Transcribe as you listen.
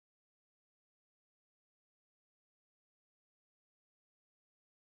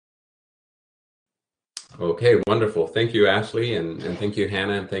Okay, wonderful. Thank you, Ashley, and thank you,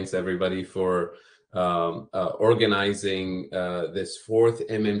 Hannah, and thanks everybody for organizing this fourth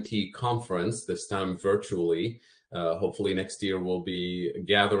MMT conference, this time virtually. Hopefully next year we'll be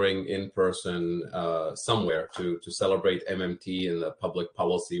gathering in person somewhere to celebrate MMT and the public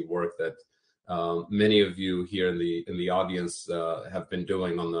policy work that many of you here in the audience have been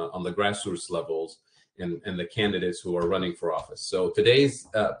doing on the grassroots levels and the candidates who are running for office. So today's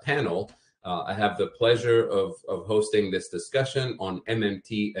panel, I have the pleasure of hosting this discussion on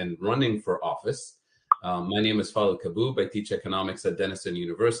MMT and running for office. My name is Fadel Kaboub. I teach economics at Denison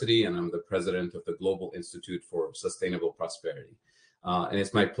University, and I'm the president of the Global Institute for Sustainable Prosperity. And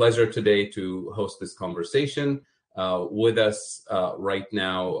it's my pleasure today to host this conversation. With us right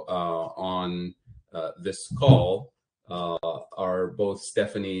now on this call are both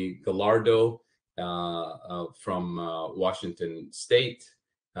Stephanie Gallardo from Washington State,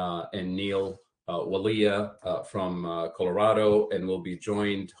 and Neil Walia from Colorado, and we'll be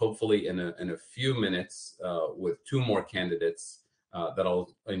joined hopefully in a few minutes with two more candidates that I'll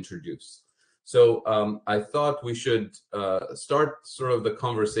introduce. So I thought we should start sort of the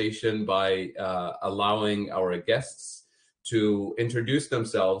conversation by allowing our guests to introduce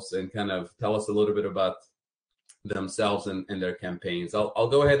themselves and kind of tell us a little bit about themselves and their campaigns. I'll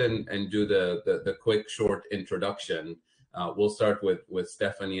go ahead and do the quick short introduction. We'll start with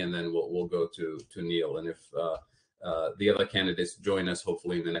Stephanie, and then we'll go to Neil. And if the other candidates join us,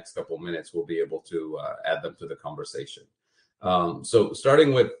 hopefully in the next couple of minutes, we'll be able to add them to the conversation. So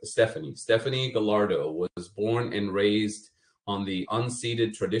starting with Stephanie. Stephanie Gallardo was born and raised on the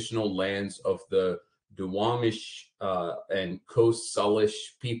unceded traditional lands of the Duwamish and Coast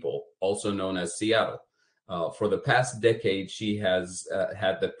Salish people, also known as Seattle. For the past decade, she has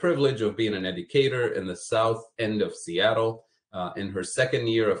had the privilege of being an educator in the south end of Seattle. In her second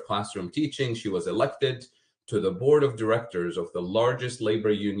year of classroom teaching, she was elected to the board of directors of the largest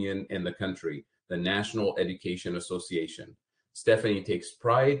labor union in the country, the National Education Association. Stephanie takes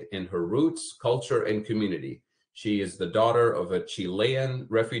pride in her roots, culture, and community. She is the daughter of a Chilean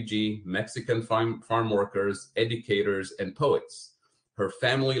refugee, Mexican farm workers, educators, and poets. Her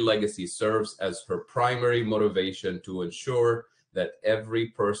family legacy serves as her primary motivation to ensure that every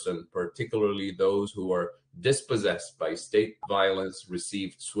person, particularly those who are dispossessed by state violence,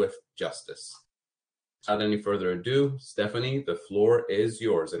 receive swift justice. Without any further ado, Stephanie, the floor is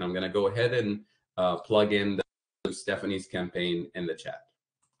yours. And I'm going to go ahead and plug in Stephanie's campaign in the chat.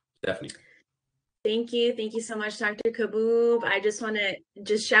 Stephanie. Thank you. Thank you so much, Dr. Kaboub. I just want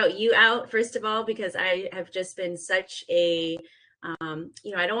to shout you out, first of all, because I have just been such a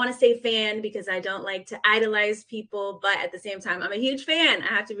I don't want to say fan because I don't like to idolize people, but at the same time, I'm a huge fan. I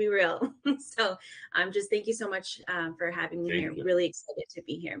have to be real. So thank you so much for having me here. Really excited to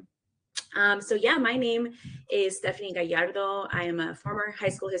be here. So yeah, my name is Stephanie Gallardo. I am a former high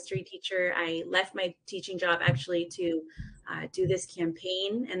school history teacher. I left my teaching job actually to do this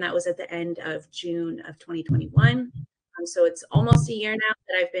campaign, and that was at the end of June of 2021. So it's almost a year now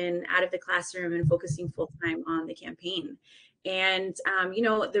that I've been out of the classroom and focusing full time on the campaign. And,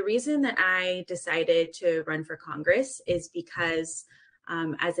 the reason that I decided to run for Congress is because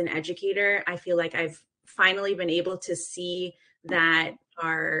as an educator, I feel like I've finally been able to see that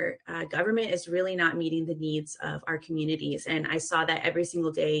our government is really not meeting the needs of our communities. And I saw that every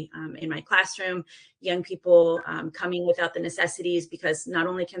single day in my classroom, young people coming without the necessities because not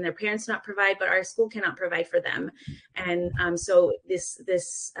only can their parents not provide, but our school cannot provide for them. And so this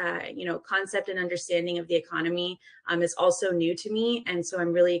concept and understanding of the economy is also new to me. And so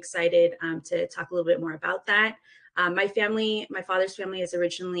I'm really excited to talk a little bit more about that. My father's family is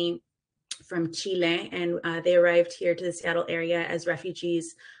originally from Chile, and they arrived here to the Seattle area as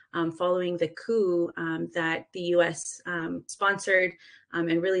refugees following the coup that the U.S. sponsored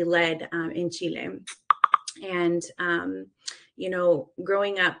and really led in Chile. And,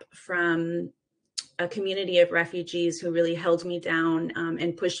 growing up from a community of refugees who really held me down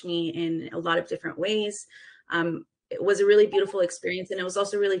and pushed me in a lot of different ways, it was a really beautiful experience, and it was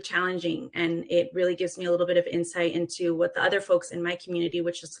also really challenging. And it really gives me a little bit of insight into what the other folks in my community,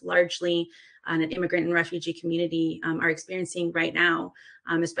 which is largely an immigrant and refugee community, are experiencing right now,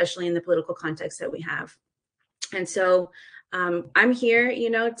 especially in the political context that we have. And so I'm here,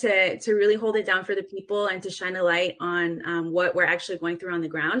 to really hold it down for the people and to shine a light on what we're actually going through on the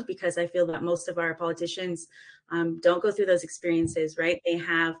ground, because I feel that most of our politicians don't go through those experiences, right? They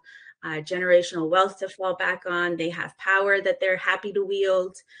have generational wealth to fall back on. They have power that they're happy to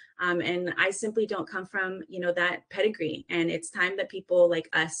wield. And I simply don't come from, that pedigree. And it's time that people like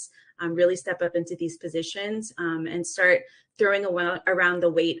us really step up into these positions and start throwing around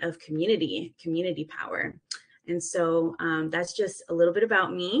the weight of community power. And so that's just a little bit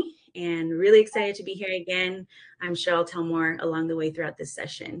about me, and really excited to be here again. I'm sure I'll tell more along the way throughout this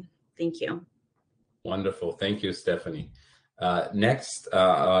session. Thank you. Wonderful. Thank you, Stephanie. Next,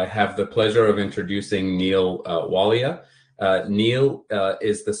 I have the pleasure of introducing Neil Walia. Neil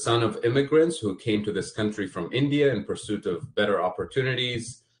is the son of immigrants who came to this country from India in pursuit of better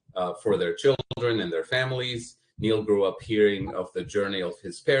opportunities for their children and their families. Neil grew up hearing of the journey of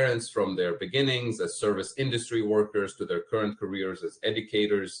his parents from their beginnings as service industry workers to their current careers as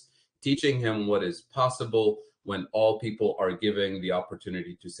educators, teaching him what is possible when all people are given the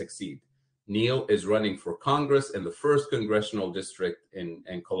opportunity to succeed. Neil is running for Congress in the 1st Congressional District in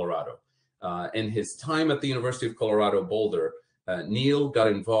Colorado. In his time at the University of Colorado Boulder, Neil got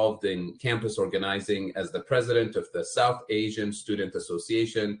involved in campus organizing as the president of the South Asian Student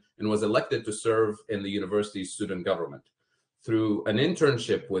Association and was elected to serve in the university's student government. Through an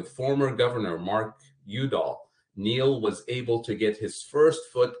internship with former Governor Mark Udall, Neil was able to get his first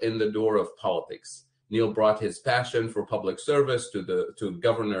foot in the door of politics. Neil brought his passion for public service to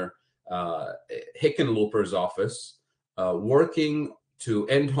Governor Hickenlooper's office, working to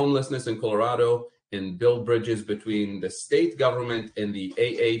end homelessness in Colorado and build bridges between the state government and the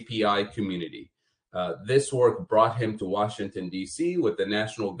AAPI community. This work brought him to Washington, D.C. with the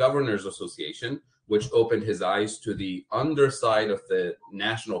National Governors Association, which opened his eyes to the underside of the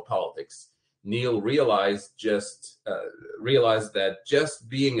national politics. Neil realized that just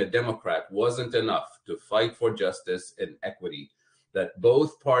being a Democrat wasn't enough to fight for justice and equity, that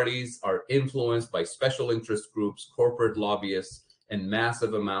both parties are influenced by special interest groups, corporate lobbyists, and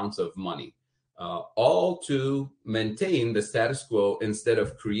massive amounts of money, all to maintain the status quo instead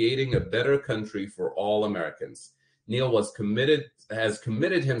of creating a better country for all Americans. Neil has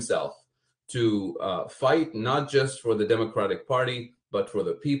committed himself to fight not just for the Democratic Party, but for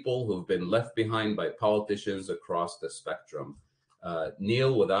the people who've been left behind by politicians across the spectrum.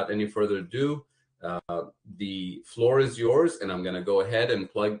 Neil, without any further ado, the floor is yours, and I'm going to go ahead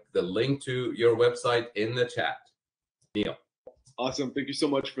and plug the link to your website in the chat. Neil. Awesome. Thank you so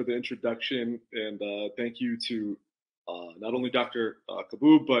much for the introduction, and thank you to not only Dr.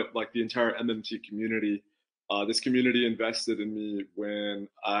 Kaboub, but like the entire MMT community. This community invested in me when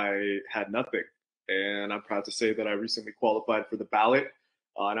I had nothing, and I'm proud to say that I recently qualified for the ballot,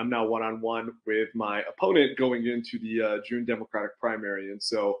 and I'm now one-on-one with my opponent going into the June Democratic primary. And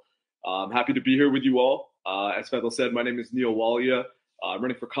so I'm happy to be here with you all. As Fethel said, my name is Neil Walia. I'm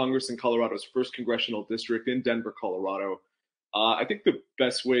running for Congress in Colorado's 1st Congressional District in Denver, Colorado. I think the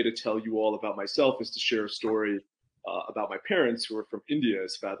best way to tell you all about myself is to share a story about my parents, who are from India,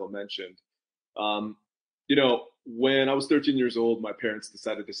 as Fadl mentioned. When I was 13 years old, my parents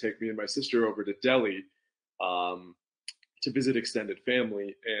decided to take me and my sister over to Delhi to visit extended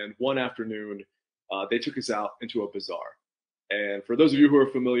family. And one afternoon, they took us out into a bazaar. And for those of you who are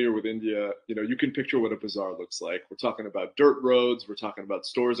familiar with India, you can picture what a bazaar looks like. We're talking about dirt roads. We're talking about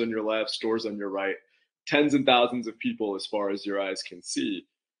stores on your left, stores on your right. Tens and thousands of people as far as your eyes can see.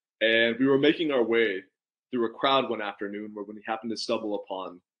 And we were making our way through a crowd one afternoon when we happened to stumble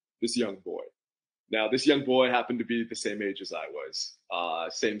upon this young boy. Now, this young boy happened to be the same age as I was.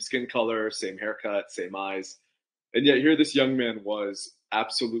 Same skin color, same haircut, same eyes. And yet here this young man was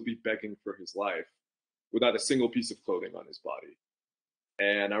absolutely begging for his life without a single piece of clothing on his body.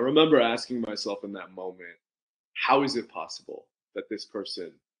 And I remember asking myself in that moment, how is it possible that this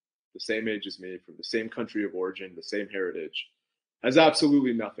person, the same age as me, from the same country of origin, the same heritage, has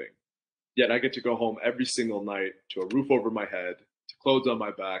absolutely nothing. Yet I get to go home every single night to a roof over my head, to clothes on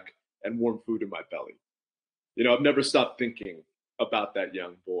my back, and warm food in my belly. I've never stopped thinking about that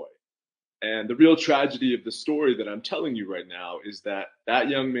young boy. And the real tragedy of the story that I'm telling you right now is that that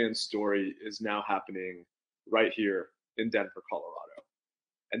young man's story is now happening right here in Denver, Colorado.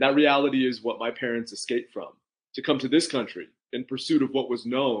 And that reality is what my parents escaped from to come to this country in pursuit of what was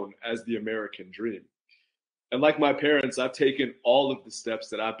known as the American dream. And like my parents, I've taken all of the steps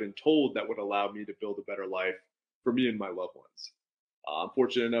that I've been told that would allow me to build a better life for me and my loved ones. I'm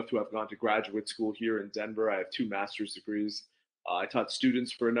fortunate enough to have gone to graduate school here in Denver. I have 2 master's degrees. I taught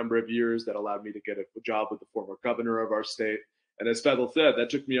students for a number of years that allowed me to get a job with the former governor of our state. And as Fethel said, that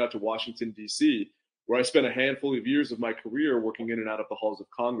took me out to Washington, D.C., where I spent a handful of years of my career working in and out of the halls of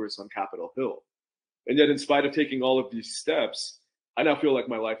Congress on Capitol Hill. And yet, in spite of taking all of these steps, I now feel like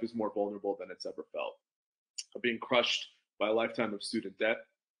my life is more vulnerable than it's ever felt. I'm being crushed by a lifetime of student debt,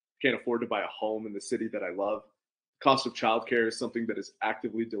 can't afford to buy a home in the city that I love. Cost of childcare is something that is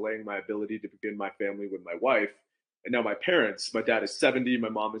actively delaying my ability to begin my family with my wife. And now my parents, my dad is 70, my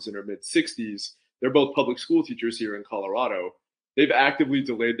mom is in her mid 60s. They're both public school teachers here in Colorado. They've actively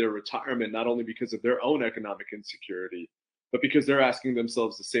delayed their retirement, not only because of their own economic insecurity, but because they're asking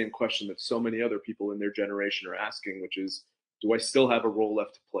themselves the same question that so many other people in their generation are asking, which is, do I still have a role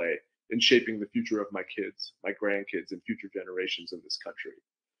left to play in shaping the future of my kids, my grandkids, and future generations in this country?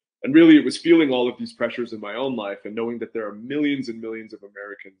 And really, it was feeling all of these pressures in my own life and knowing that there are millions and millions of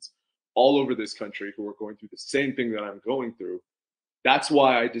Americans all over this country who are going through the same thing that I'm going through. That's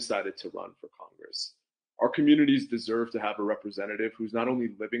why I decided to run for Congress. Our communities deserve to have a representative who's not only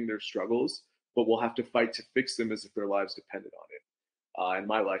living their struggles, but will have to fight to fix them as if their lives depended on it. And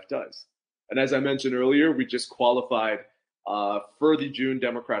my life does. And as I mentioned earlier, we just qualified for the June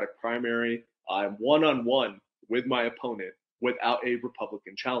Democratic primary. I'm one-on-one with my opponent without a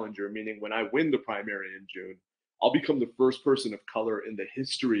Republican challenger, meaning when I win the primary in June, I'll become the first person of color in the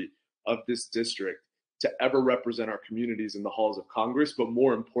history of this district to ever represent our communities in the halls of Congress. But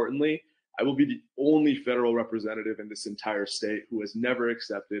more importantly, I will be the only federal representative in this entire state who has never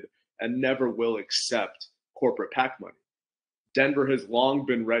accepted and never will accept corporate PAC money. Denver has long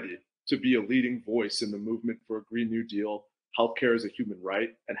been ready to be a leading voice in the movement for a Green New Deal, healthcare as a human right,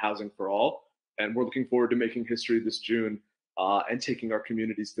 and housing for all. And we're looking forward to making history this June and taking our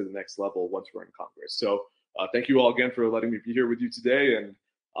communities to the next level once we're in Congress. So thank you all again for letting me be here with you today, and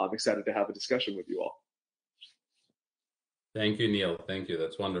I'm excited to have a discussion with you all. Thank you, Neil. Thank you.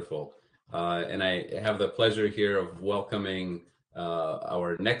 That's wonderful. And I have the pleasure here of welcoming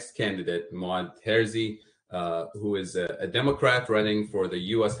our next candidate, Muad Terzi, who is a Democrat running for the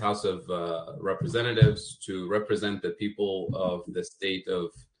U.S. House of Representatives to represent the people of the state of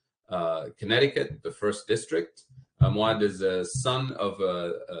Connecticut, the 1st District. Muad is a son of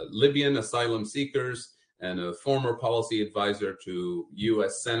Libyan asylum seekers and a former policy advisor to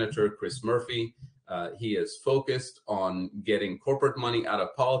U.S. Senator Chris Murphy. He is focused on getting corporate money out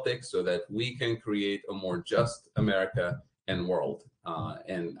of politics so that we can create a more just America and world.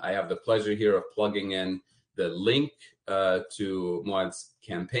 And I have the pleasure here of plugging in the link to Muad's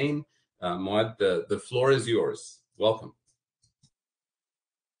campaign. Muad, the floor is yours. Welcome.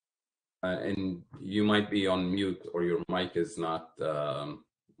 And you might be on mute or your mic is not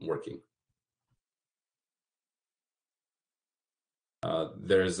working.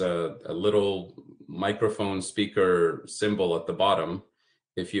 There's a little microphone speaker symbol at the bottom.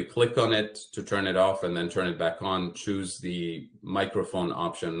 If you click on it to turn it off and then turn it back on, choose the microphone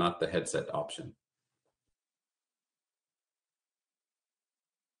option, not the headset option.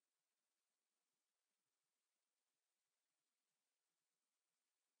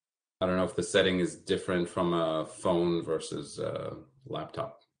 I don't know if the setting is different from a phone versus a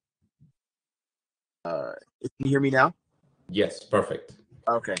laptop. Can you hear me now? Yes, perfect.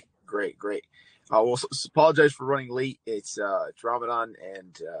 Okay, great. Well, apologize for running late. It's Ramadan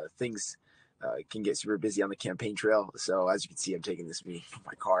and things can get super busy on the campaign trail. So as you can see, I'm taking this meeting from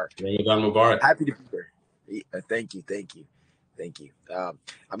my car. Ramadan Mubarak. Happy to be here. Thank you.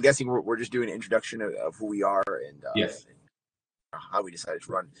 I'm guessing we're just doing an introduction of who we are and yes. And how we decided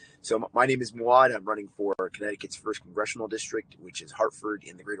to run. So my name is Muad. I'm running for Connecticut's 1st Congressional District, which is Hartford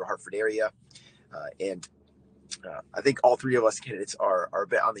in the greater Hartford area. And I think all three of us candidates are a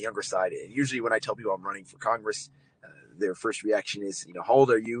bit on the younger side. And usually when I tell people I'm running for Congress, their first reaction is, how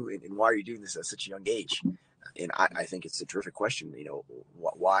old are you and why are you doing this at such a young age? And I think it's a terrific question.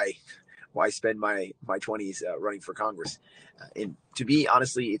 Why spend my 20s running for Congress? And to me,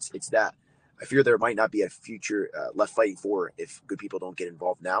 honestly, it's that I fear there might not be a future left fighting for if good people don't get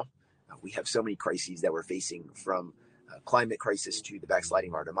involved now. We have so many crises that we're facing, from climate crisis to the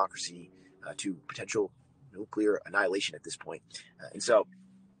backsliding of our democracy to potential nuclear annihilation at this point. And so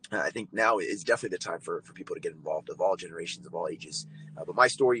I think now is definitely the time for people to get involved, of all generations, of all ages. But my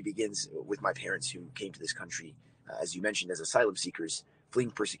story begins with my parents, who came to this country, as you mentioned, as asylum seekers, fleeing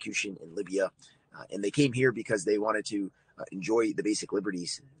persecution in Libya. And they came here because they wanted to enjoy the basic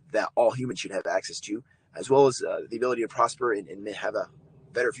liberties that all humans should have access to, as well as the ability to prosper and have a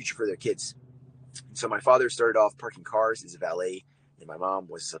better future for their kids. So my father started off parking cars as a valet, and my mom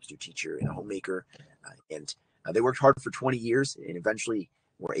was a substitute teacher and a homemaker. And they worked hard for 20 years and eventually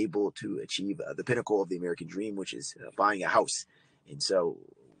were able to achieve the pinnacle of the American dream, which is buying a house. And so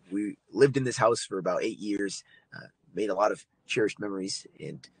we lived in this house for about 8 years, made a lot of cherished memories,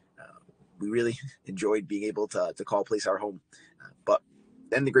 and we really enjoyed being able to call a place our home. But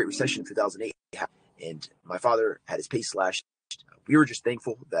then the Great Recession in 2008 happened, and my father had his pay slashed. We were just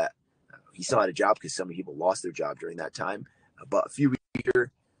thankful that he still had a job, because so many people lost their job during that time. But a few weeks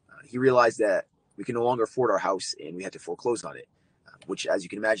later, he realized that we could no longer afford our house and we had to foreclose on it, which, as you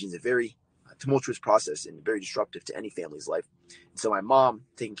can imagine, is a very tumultuous process and very disruptive to any family's life. And so my mom,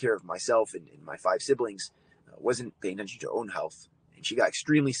 taking care of myself and my 5 siblings, wasn't paying attention to her own health. And she got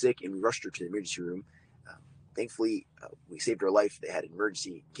extremely sick, and we rushed her to the emergency room. Thankfully, we saved her life. They had an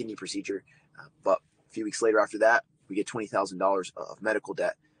emergency kidney procedure. But a few weeks later after that, we get $20,000 of medical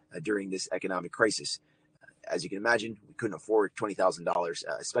debt during this economic crisis. As you can imagine, we couldn't afford $20,000,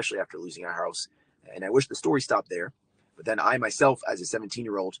 especially after losing our house. And I wish the story stopped there. But then I myself, as a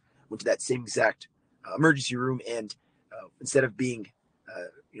 17-year-old, went to that same exact emergency room, and instead of being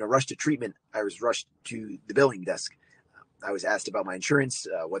rushed to treatment, I was rushed to the billing desk. I was asked about my insurance,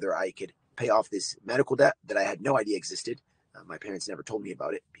 whether I could pay off this medical debt that I had no idea existed. My parents never told me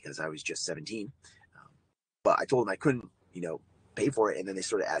about it because I was just 17. But I told them I couldn't, pay for it. And then they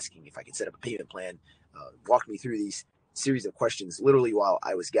started asking if I could set up a payment plan, walked me through these series of questions, literally while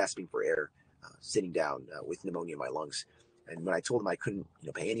I was gasping for air, sitting down with pneumonia in my lungs. And when I told them I couldn't,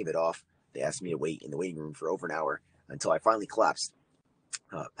 pay any of it off, they asked me to wait in the waiting room for over an hour until I finally collapsed.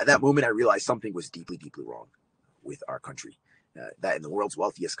 At that moment, I realized something was deeply, deeply wrong with our country. That in the world's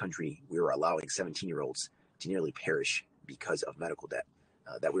wealthiest country, we were allowing 17-year-olds to nearly perish because of medical debt.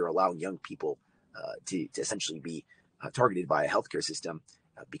 That we were allowing young people to essentially be targeted by a healthcare system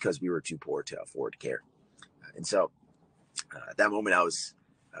because we were too poor to afford care. And so at that moment, I was,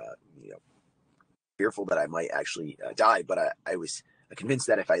 fearful that I might actually die, but I was convinced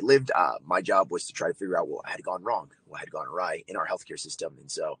that if I lived, my job was to try to figure out what had gone wrong, what had gone awry in our healthcare system. And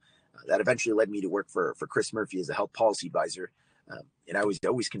so that eventually led me to work for Chris Murphy as a health policy advisor. And I was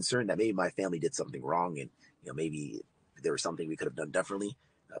always concerned that maybe my family did something wrong, and maybe there was something we could have done differently.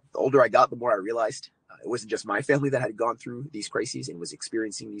 The older I got, the more I realized it wasn't just my family that had gone through these crises and was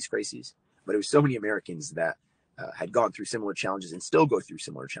experiencing these crises, but it was so many Americans that had gone through similar challenges and still go through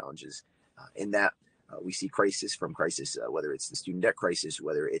similar challenges. In that we see crisis from crisis, whether it's the student debt crisis,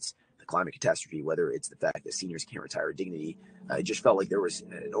 whether it's the climate catastrophe, whether it's the fact that seniors can't retire with dignity. It just felt like there was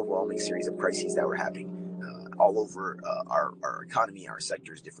an overwhelming series of crises that were happening all over our economy, our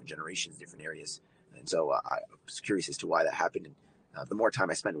sectors, different generations, different areas. And so I was curious as to why that happened. And the more time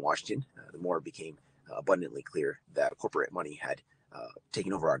I spent in Washington, the more it became abundantly clear that corporate money had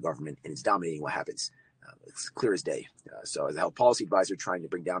taken over our government and is dominating what happens. It's clear as day. So as a health policy advisor trying to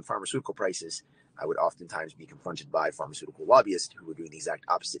bring down pharmaceutical prices, I would oftentimes be confronted by pharmaceutical lobbyists who were doing the exact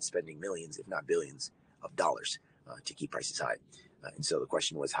opposite, spending millions, if not billions, of dollars to keep prices high. And so the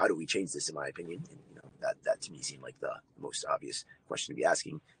question was, how do we change this, in my opinion? And that to me seemed like the most obvious question to be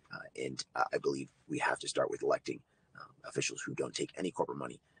asking. And I believe we have to start with electing officials who don't take any corporate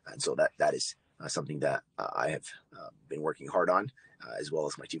money. And so that is something that I have been working hard on, as well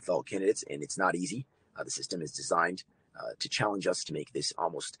as my 2 fellow candidates. And it's not easy. The system is designed to challenge us to make this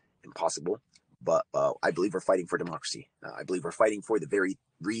almost impossible. But I believe we're fighting for democracy. I believe we're fighting for the very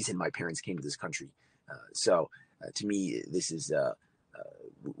reason my parents came to this country. So to me, this is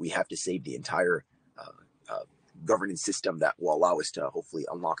we have to save the entire governance system that will allow us to hopefully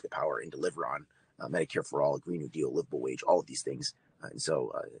unlock the power and deliver on Medicare for all, Green New Deal, livable wage, all of these things. And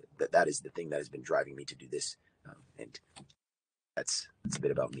so that is the thing that has been driving me to do this. And that's a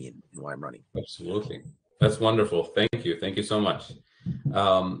bit about me and why I'm running. Absolutely. That's wonderful. Thank you. Thank you so much.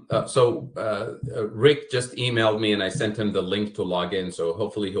 Rick just emailed me and I sent him the link to log in. So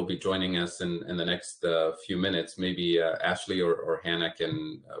hopefully he'll be joining us in the next few minutes. Maybe Ashley or Hannah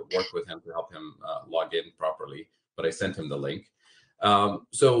can work with him to help him log in properly, but I sent him the link.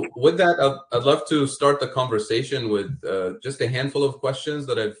 So with that, I'd love to start the conversation with just a handful of questions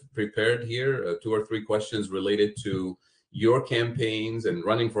that I've prepared here, 2 or 3 questions related to your campaigns and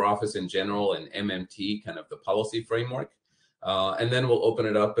running for office in general and MMT, kind of the policy framework. And then we'll open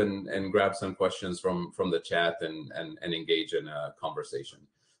it up and grab some questions from the chat and engage in a conversation.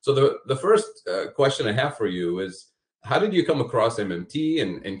 So the first question I have for you is, how did you come across MMT,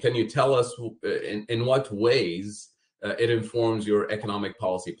 and can you tell us in what ways it informs your economic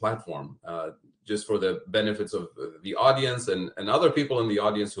policy platform, just for the benefits of the audience and other people in the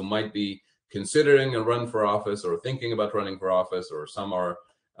audience who might be considering a run for office or thinking about running for office, or some are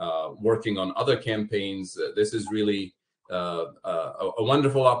working on other campaigns. This is really a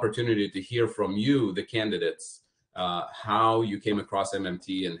wonderful opportunity to hear from you, the candidates, how you came across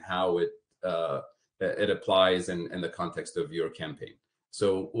MMT and how it applies in the context of your campaign.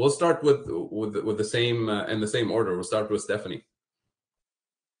 So we'll start with the same in the same order. We'll start with Stephanie.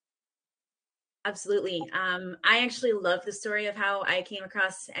 Absolutely. I actually love the story of how I came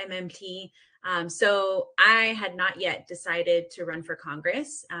across MMT. So I had not yet decided to run for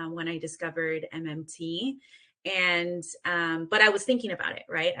Congress when I discovered MMT. And but I was thinking about it,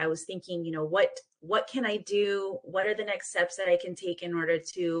 right? I was thinking, what can I do? What are the next steps that I can take in order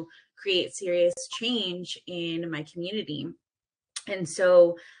to create serious change in my community? And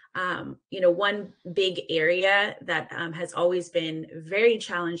so, one big area that has always been very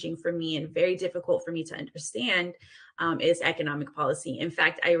challenging for me and very difficult for me to understand is economic policy. In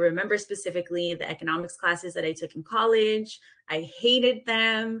fact, I remember specifically the economics classes that I took in college. I hated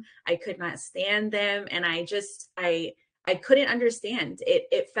them. I could not stand them. And I couldn't understand it.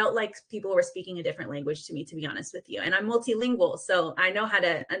 It felt like people were speaking a different language to me, to be honest with you. And I'm multilingual, so I know how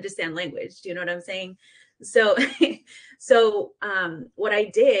to understand language. Do you know what I'm saying? So, what I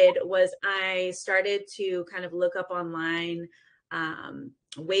did was I started to kind of look up online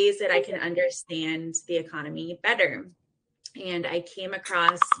ways that I can understand the economy better. And I came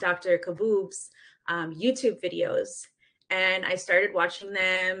across Dr. Kaboob's YouTube videos, and I started watching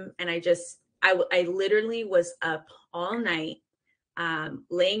them. And I literally was up all night,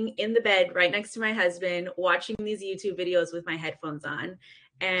 laying in the bed right next to my husband, watching these YouTube videos with my headphones on.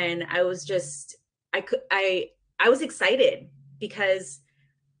 And I was just, I was excited because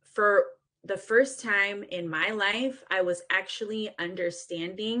for the first time in my life, I was actually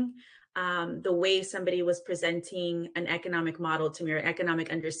understanding the way somebody was presenting an economic model to me, or economic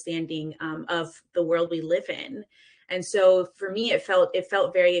understanding of the world we live in. And so for me, it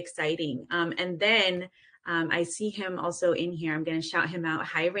felt very exciting. And then I see him also in here. I'm going to shout him out.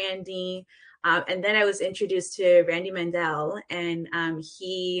 Hi, Randy. And then I was introduced to Randy Mandel, and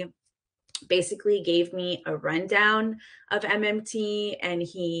he basically gave me a rundown of MMT, and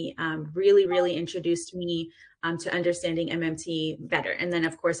he really, really introduced me to understanding MMT better. And then,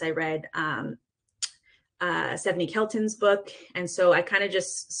 of course, I read Stephanie Kelton's book. And so I kind of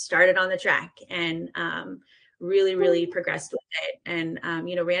just started on the track and really, really progressed with it. And,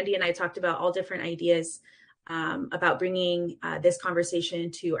 Randy and I talked about all different ideas about bringing this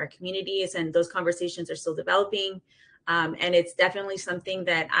conversation to our communities, and those conversations are still developing. And it's definitely something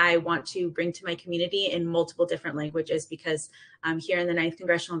that I want to bring to my community in multiple different languages, because here in the 9th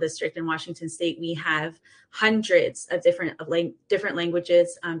Congressional District in Washington State, we have hundreds of different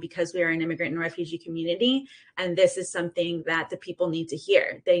languages because we are an immigrant and refugee community. And this is something that the people need to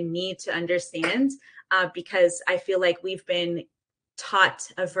hear. They need to understand because I feel like we've been taught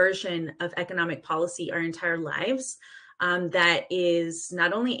a version of economic policy our entire lives that is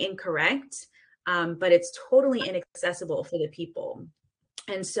not only incorrect, but it's totally inaccessible for the people.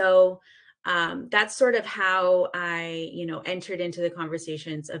 And so that's sort of how I, entered into the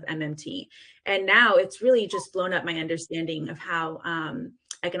conversations of MMT. And now it's really just blown up my understanding of how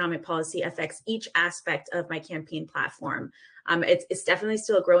economic policy affects each aspect of my campaign platform. It's definitely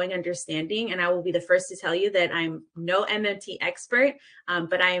still a growing understanding, and I will be the first to tell you that I'm no MMT expert,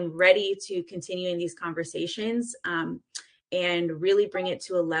 but I am ready to continue in these conversations and really bring it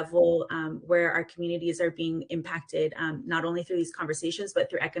to a level where our communities are being impacted, not only through these conversations, but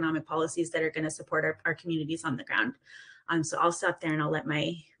through economic policies that are going to support our communities on the ground. So I'll stop there and I'll let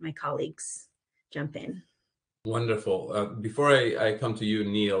my colleagues jump in. Wonderful. Before I come to you,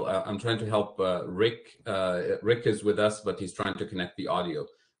 Neil, I'm trying to help Rick. Rick is with us, but he's trying to connect the audio.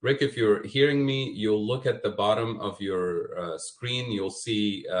 Rick, if you're hearing me, you'll look at the bottom of your screen. You'll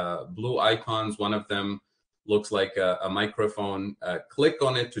see blue icons. One of them looks like a microphone. Click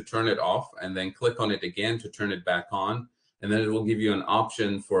on it to turn it off, and then click on it again to turn it back on. And then it will give you an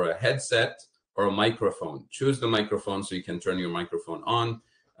option for a headset or a microphone. Choose the microphone so you can turn your microphone on.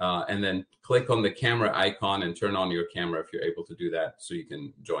 And then click on the camera icon and turn on your camera if you're able to do that, so you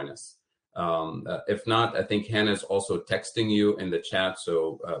can join us. If not, I think Hannah's also texting you in the chat,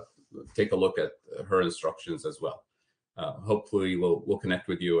 so take a look at her instructions as well. Hopefully we'll connect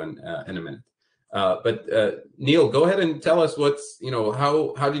with you in a minute. But Neil, go ahead and tell us what's,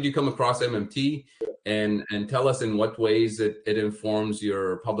 how did you come across MMT, and tell us in what ways it informs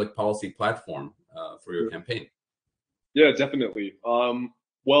your public policy platform for your campaign. Yeah, definitely.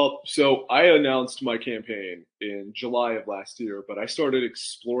 Well, so I announced my campaign in July of last year, but I started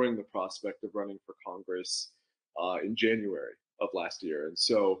exploring the prospect of running for Congress in January of last year. And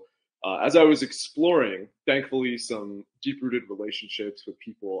so as I was exploring, thankfully, some deep-rooted relationships with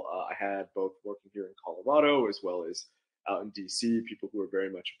people I had both working here in Colorado as well as out in DC, people who were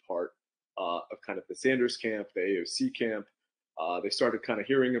very much a part of kind of the Sanders camp, the AOC camp. They started kind of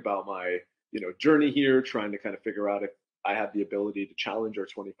hearing about my journey here, trying to kind of figure out if I had the ability to challenge our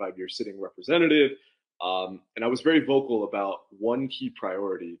 25-year sitting representative. And I was very vocal about one key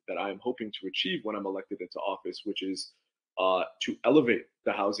priority that I'm hoping to achieve when I'm elected into office, which is to elevate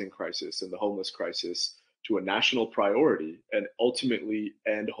the housing crisis and the homeless crisis to a national priority and ultimately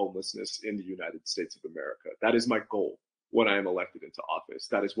end homelessness in the United States of America. That is my goal when I am elected into office.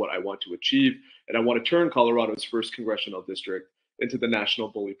 That is what I want to achieve. And I want to turn Colorado's first congressional district into the national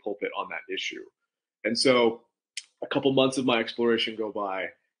bully pulpit on that issue. And so a couple months of my exploration go by,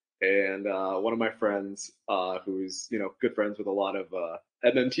 and one of my friends, who's good friends with a lot of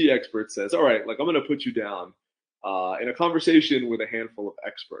MMT experts, says, "All right, like I'm going to put you down in a conversation with a handful of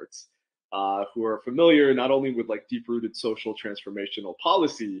experts who are familiar not only with like deep-rooted social transformational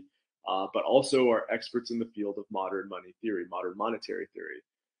policy, but also are experts in the field of modern money theory, modern monetary theory."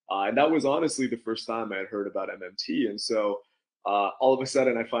 And that was honestly the first time I had heard about MMT. And so all of a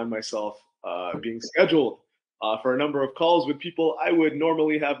sudden, I find myself being scheduled for a number of calls with people I would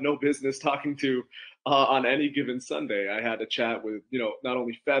normally have no business talking to on any given Sunday. I had a chat with, not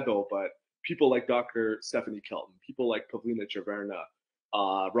only Fedel, but people like Dr. Stephanie Kelton, people like Pavlina Chaverna,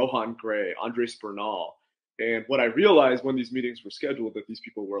 Rohan Gray, Andres Bernal. And what I realized when these meetings were scheduled, that these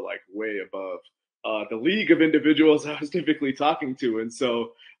people were like way above the league of individuals I was typically talking to. And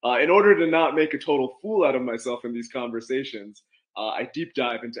so in order to not make a total fool out of myself in these conversations, I deep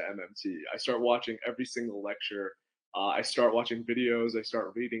dive into MMT. I start watching every single lecture. I start watching videos. I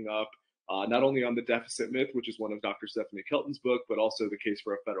start reading up, not only on the deficit myth, which is one of Dr. Stephanie Kelton's book, but also the case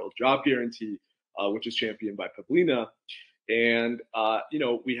for a federal job guarantee, which is championed by Pavlina. And,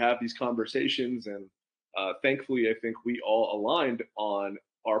 we have these conversations, and thankfully, I think we all aligned on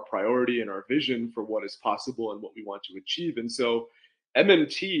our priority and our vision for what is possible and what we want to achieve. And so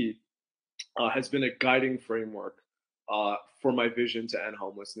MMT has been a guiding framework for my vision to end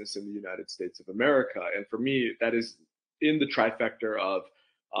homelessness in the United States of America. And for me, that is in the trifecta of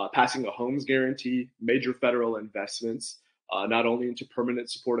passing a homes guarantee, major federal investments, not only into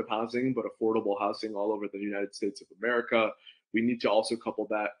permanent supportive housing, but affordable housing all over the United States of America. We need to also couple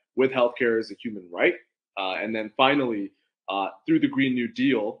that with healthcare as a human right. And then finally, through the Green New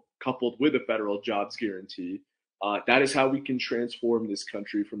Deal, coupled with a federal jobs guarantee, that is how we can transform this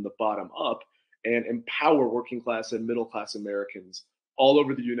country from the bottom up and empower working class and middle class Americans all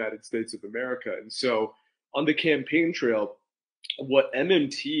over the United States of America. And so on the campaign trail, what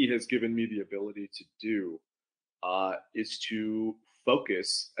MMT has given me the ability to do is to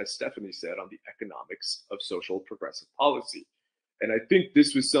focus, as Stephanie said, on the economics of social progressive policy. And I think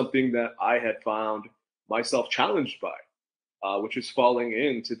this was something that I had found myself challenged by, which is falling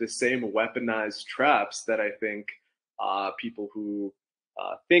into the same weaponized traps that I think people who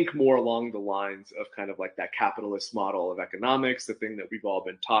think more along the lines of kind of like that capitalist model of economics, the thing that we've all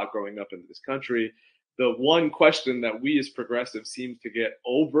been taught growing up in this country. The one question that we as progressives seem to get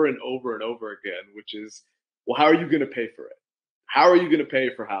over and over and over again, which is, well, how are you going to pay for it? How are you going to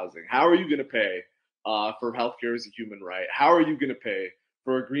pay for housing? How are you going to pay for healthcare as a human right? How are you going to pay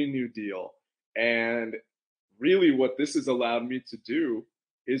for a Green New Deal? And really what this has allowed me to do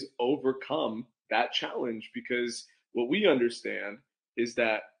is overcome that challenge, because what we understand is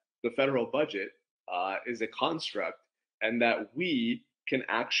that the federal budget is a construct, and that we can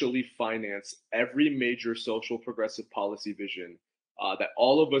actually finance every major social progressive policy vision that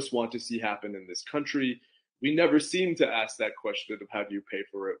all of us want to see happen in this country. We never seem to ask that question of how do you pay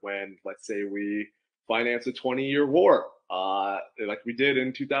for it when, let's say, we finance a 20-year war, like we did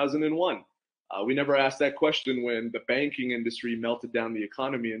in 2001. We never asked that question when the banking industry melted down the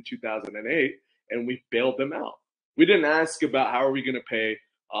economy in 2008 and we bailed them out. We didn't ask about how are we going to pay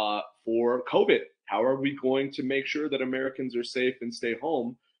for COVID? How are we going to make sure that Americans are safe and stay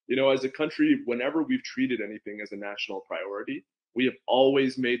home? As a country, whenever we've treated anything as a national priority, we have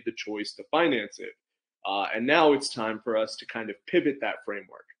always made the choice to finance it. And now it's time for us to kind of pivot that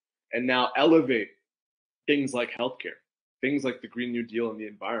framework and now elevate things like healthcare, things like the Green New Deal and the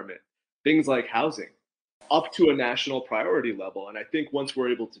environment, things like housing up to a national priority level. And I think once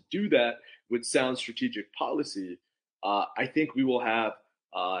we're able to do that with sound strategic policy, I think we will have,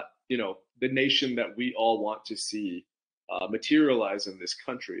 the nation that we all want to see materialize in this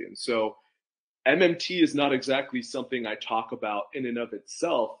country. And so MMT is not exactly something I talk about in and of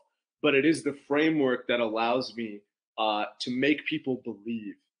itself, but it is the framework that allows me to make people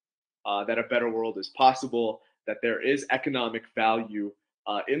believe that a better world is possible, that there is economic value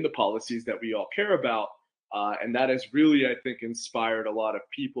in the policies that we all care about. And that has really, I think, inspired a lot of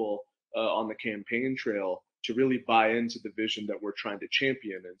people on the campaign trail to really buy into the vision that we're trying to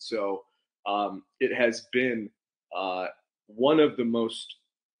champion. And so it has been one of the most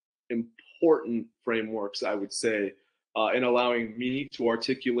important frameworks, I would say, in allowing me to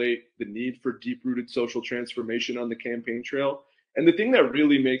articulate the need for deep-rooted social transformation on the campaign trail. And the thing that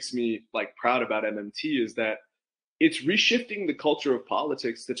really makes me proud about MMT is that it's reshifting the culture of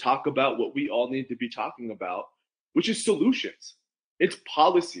politics to talk about what we all need to be talking about, which is solutions. It's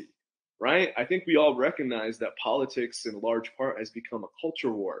policy, right? I think we all recognize that politics in large part has become a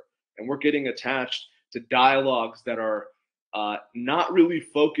culture war, and we're getting attached to dialogues that are not really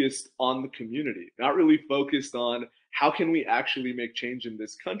focused on the community, not really focused on how can we actually make change in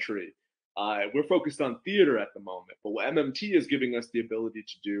this country. We're focused on theater at the moment, but what MMT is giving us the ability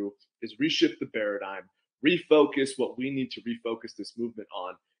to do is reshift the paradigm, refocus what we need to refocus this movement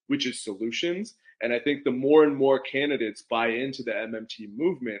on, which is solutions. And I think the more and more candidates buy into the MMT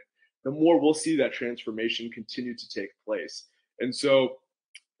movement, the more we'll see that transformation continue to take place. And so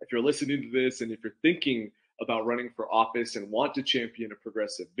if you're listening to this and if you're thinking about running for office and want to champion a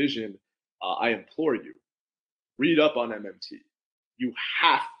progressive vision, I implore you, read up on MMT. You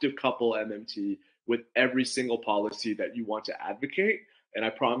have to couple MMT with every single policy that you want to advocate. And I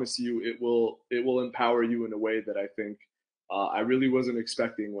promise you, it will empower you in a way that I think I really wasn't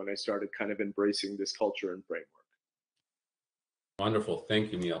expecting when I started kind of embracing this culture and framework. Wonderful.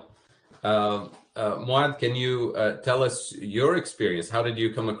 Thank you, Neil. Muad, can you tell us your experience? How did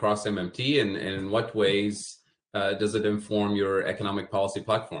you come across MMT, and in what ways does it inform your economic policy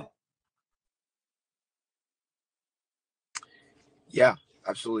platform? Yeah,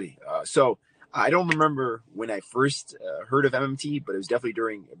 absolutely. So I don't remember when I first heard of MMT, but it was definitely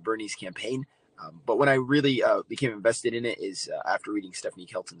during Bernie's campaign. But when I really became invested in it is after reading Stephanie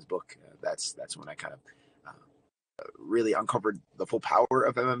Kelton's book. That's when I kind of really uncovered the full power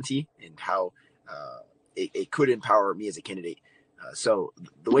of MMT and how it could empower me as a candidate. So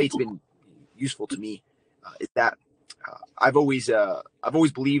the way it's been useful to me is that I've always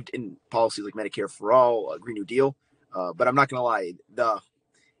believed in policies like Medicare for All, Green New Deal, but I'm not gonna lie, the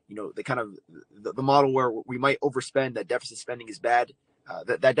kind of the model where we might overspend, that deficit spending is bad.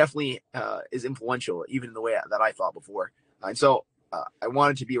 That definitely is influential, even in the way that I thought before. And so I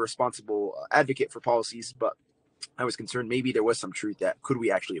wanted to be a responsible advocate for policies, but I was concerned maybe there was some truth that could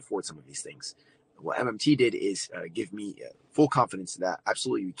we actually afford some of these things. What MMT did is give me full confidence that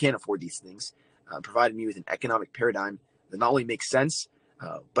absolutely we can afford these things, provided me with an economic paradigm that not only makes sense,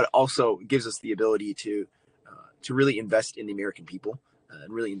 but also gives us the ability to really invest in the American people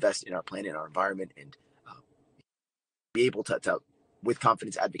and really invest in our planet and our environment, and be able to with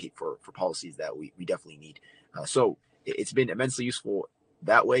confidence advocate for policies that we definitely need. So it's been immensely useful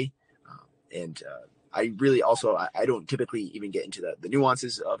that way. And I really also, I don't typically even get into the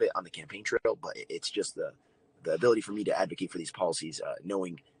nuances of it on the campaign trail, but it's just the ability for me to advocate for these policies,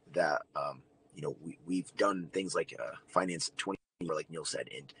 knowing that, we've done things like finance 20, like Neil said,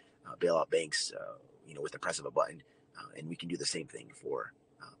 and bail out banks, with the press of a button. And we can do the same thing for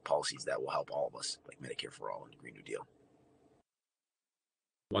policies that will help all of us, like Medicare for All and Green New Deal.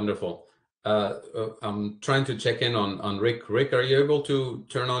 Wonderful. I'm trying to check in on Rick. Rick, are you able to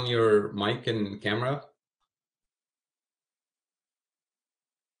turn on your mic and camera?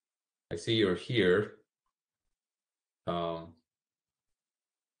 I see you're here.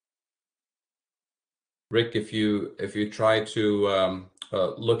 Rick, if you try to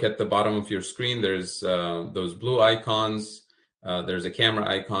look at the bottom of your screen, there's those blue icons. There's a camera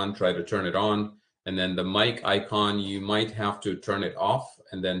icon. Try to turn it on. And then the mic icon, you might have to turn it off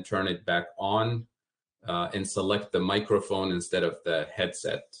and then turn it back on, and select the microphone instead of the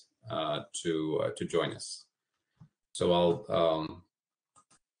headset to join us. So I'll,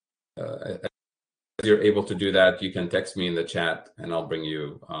 as you're able to do that, you can text me in the chat and I'll bring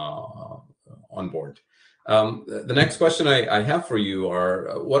you on board. The next question I have for you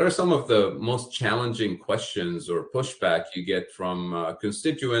are, what are some of the most challenging questions or pushback you get from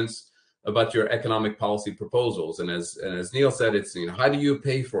constituents about your economic policy proposals? And as Neil said, it's, how do you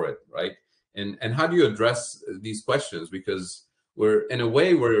pay for it, right? And how do you address these questions? Because we're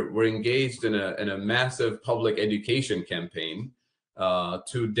engaged in a massive public education campaign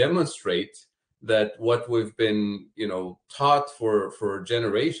to demonstrate that what we've been taught for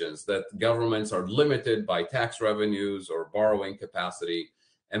generations, that governments are limited by tax revenues or borrowing capacity.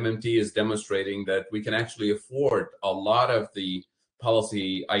 MMT is demonstrating that we can actually afford a lot of the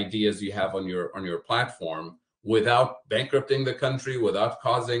policy ideas you have on your platform without bankrupting the country, without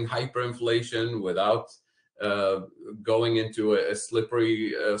causing hyperinflation, without going into a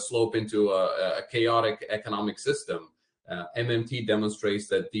slippery slope into a chaotic economic system. MMT demonstrates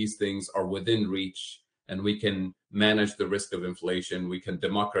that these things are within reach, and we can manage the risk of inflation. We can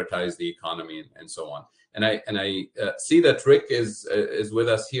democratize the economy, and so on. And I see that Rick is with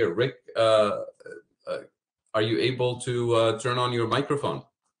us here. Rick, are you able to turn on your microphone?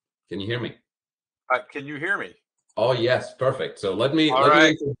 Can you hear me? Can you hear me? Oh yes, perfect. So let me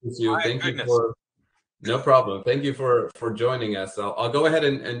right. introduce you. My Thank goodness. you No problem. Thank you for joining us. I'll go ahead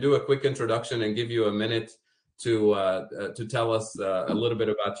and do a quick introduction and give you a minute to tell us a little bit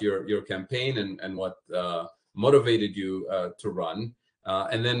about your campaign and what motivated you to run.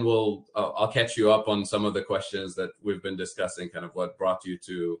 And then I'll catch you up on some of the questions that we've been discussing, kind of what brought you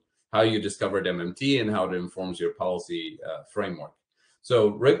to how you discovered MMT and how it informs your policy framework. So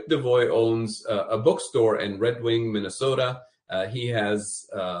Rick DeVoy owns a bookstore in Red Wing, Minnesota. He has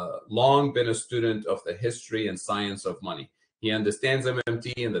long been a student of the history and science of money. He understands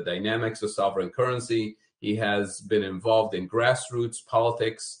MMT and the dynamics of sovereign currency. He has been involved in grassroots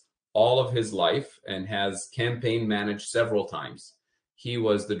politics all of his life and has campaign managed several times. He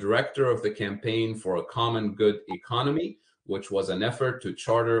was the director of the Campaign for a Common Good Economy, which was an effort to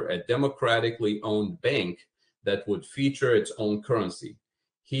charter a democratically owned bank that would feature its own currency.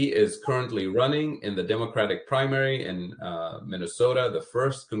 He is currently running in the Democratic primary in Minnesota, the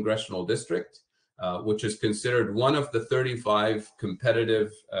 1st congressional district, which is considered one of the 35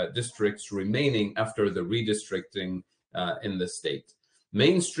 competitive districts remaining after the redistricting in the state.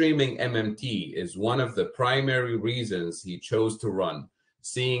 Mainstreaming MMT is one of the primary reasons he chose to run,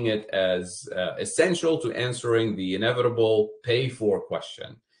 seeing it as essential to answering the inevitable pay for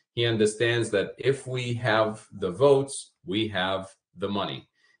question. He understands that if we have the votes, we have the money.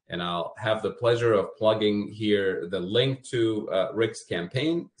 And I'll have the pleasure of plugging here the link to Rick's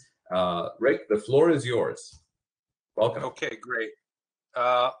campaign. Rick, the floor is yours. Welcome. Okay, great.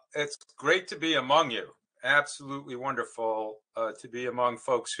 It's great to be among you. Absolutely wonderful to be among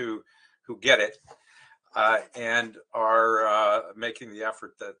folks who get it and are making the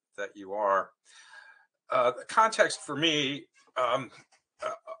effort that you are. The context for me,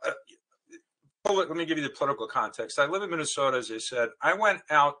 let me give you the political context. I live in Minnesota, as I said. I went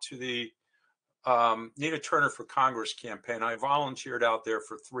out to the Nina Turner for Congress campaign. I volunteered out there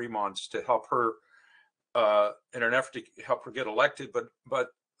for 3 months to help her in an effort to help her get elected. But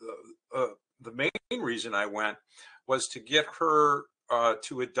the main reason I went was to get her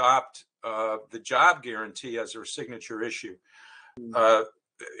to adopt the job guarantee as her signature issue.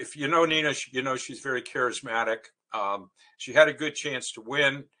 If you know Nina, you know she's very charismatic. She had a good chance to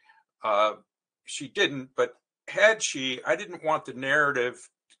win. She didn't, but had she, I didn't want the narrative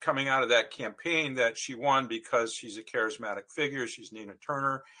coming out of that campaign that she won because she's a charismatic figure. She's Nina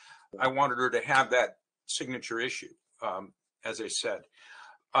Turner. I wanted her to have that signature issue, as I said.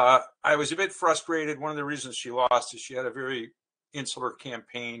 I was a bit frustrated. One of the reasons she lost is she had a very insular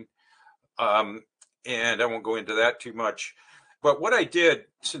campaign, and I won't go into that too much. But what I did,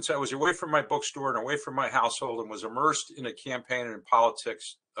 since I was away from my bookstore and away from my household and was immersed in a campaign and in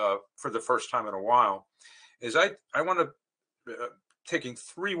politics for the first time in a while, is I want to, taking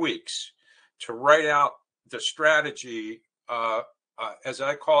 3 weeks to write out the strategy, as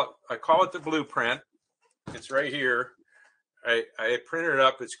I call it the blueprint. It's right here. I printed it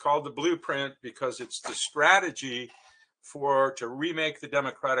up. It's called the blueprint because it's the strategy to remake the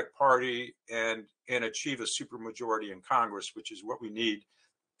Democratic Party and achieve a supermajority in Congress, which is what we need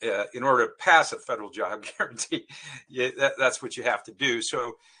in order to pass a federal job guarantee. That's what you have to do.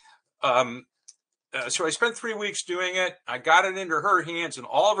 So I spent 3 weeks doing it. I got it into her hands and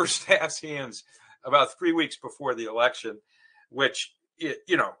all of her staff's hands about 3 weeks before the election, which,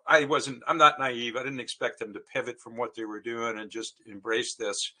 I'm not naive. I didn't expect them to pivot from what they were doing and just embrace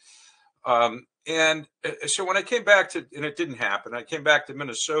this. And so when I came back and it didn't happen, I came back to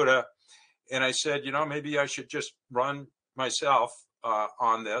Minnesota and I said, maybe I should just run myself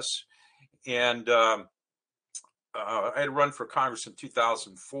on this. And I had run for Congress in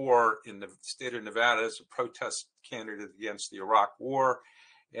 2004 in the state of Nevada as a protest candidate against the Iraq War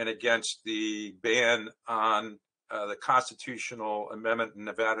and against the ban on the constitutional amendment in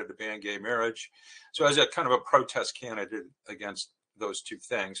Nevada to ban gay marriage. So I was a kind of a protest candidate against those two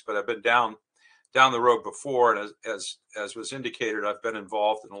things. But I've been down the road before, and as was indicated, I've been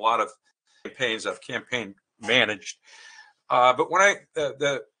involved in a lot of campaigns. I've campaign managed. But when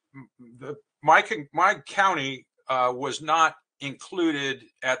my county was not included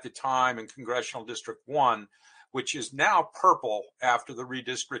at the time in Congressional District 1, which is now purple after the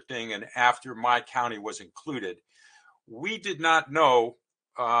redistricting and after my county was included. We did not know,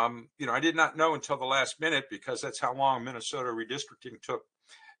 I did not know until the last minute, because that's how long Minnesota redistricting took,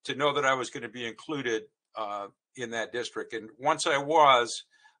 to know that I was going to be included in that district. And once I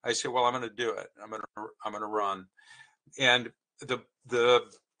said, well, I'm going to do it. I'm going to run. And the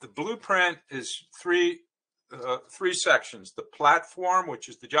blueprint is three sections: the platform, which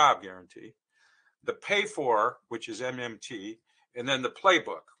is the job guarantee; the pay for, which is MMT; and then the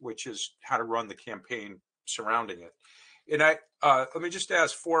playbook, which is how to run the campaign surrounding it. And let me just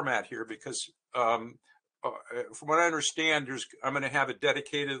ask format here, because from what I understand, I'm going to have it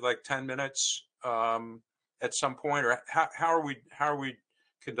dedicated like 10 minutes at some point, or how are we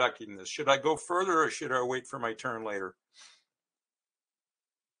conducting this? Should I go further, or should I wait for my turn later?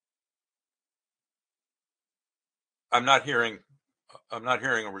 I'm not hearing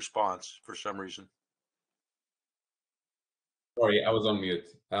a response for some reason. Sorry, I was on mute.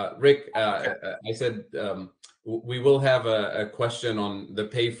 Rick, Okay. I said we will have a question on the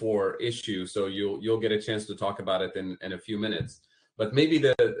pay for issue, so you'll get a chance to talk about it in a few minutes. But maybe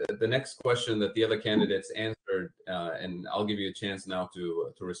the next question that the other candidates answered, and I'll give you a chance now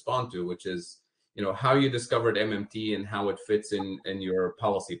to respond to, which is, how you discovered MMT and how it fits in your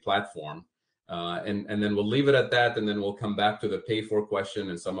policy platform. And then we'll leave it at that, and then we'll come back to the pay for question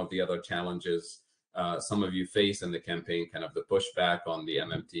and some of the other challenges some of you face in the campaign, kind of the pushback on the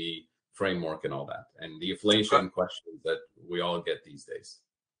MMT framework and all that, and the inflation questions that we all get these days.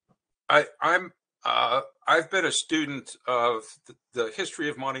 I've been a student of the history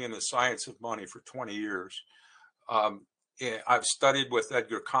of money and the science of money for 20 years. I've studied with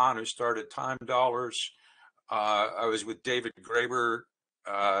Edgar Kahn, who started time dollars. I was with David Graeber,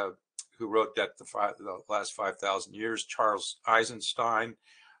 who wrote Debt the Last 5,000 Years, Charles Eisenstein,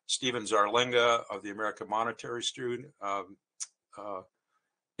 Stephen Zarlenga of the American Monetary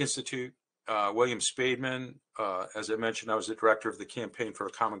Institute, William Spademan. As I mentioned, I was the director of the Campaign for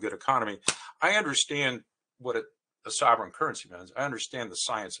a Common Good Economy. I understand what a sovereign currency means. I understand the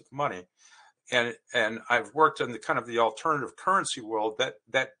science of money. And I've worked in the kind of the alternative currency world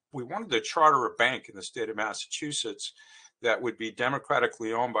that we wanted to charter a bank in the state of Massachusetts that would be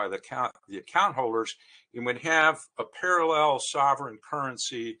democratically owned by the account holders, and would have a parallel sovereign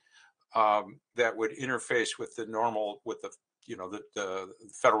currency that would interface with the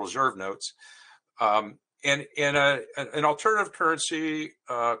Federal Reserve notes, and an alternative currency,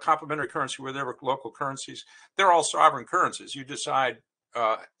 complementary currency, where there were local currencies. They're all sovereign currencies. You decide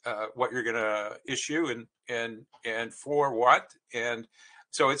what you're going to issue and for what, and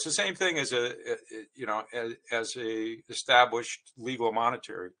so it's the same thing as as a established legal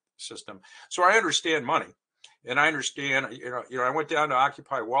monetary system. So I understand money, and I understand. I went down to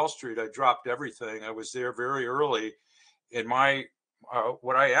Occupy Wall Street. I dropped everything. I was there very early. In my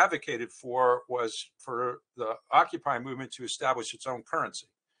what I advocated for was for the Occupy movement to establish its own currency.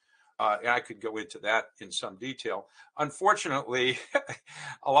 And I could go into that in some detail. Unfortunately,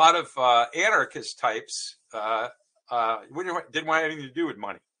 a lot of anarchist types didn't want anything to do with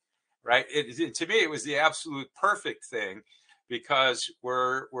money, right? To me, it was the absolute perfect thing, because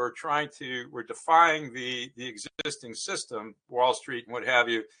we're defying the existing system, Wall Street and what have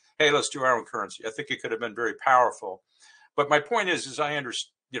you. Hey, let's do our own currency. I think it could have been very powerful. But my point is I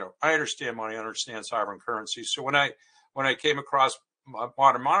understand money, I understand sovereign currency. So when I came across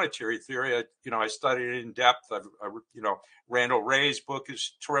modern monetary theory, I studied it in depth. Randall Wray's book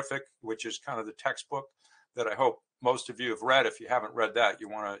is terrific, which is kind of the textbook that I hope most of you have read. If you haven't read that, you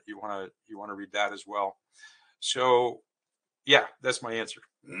want to read that as well. So, yeah, that's my answer.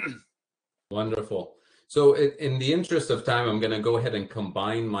 Wonderful. So in the interest of time, I'm going to go ahead and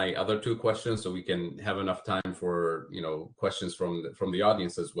combine my other two questions so we can have enough time for questions from the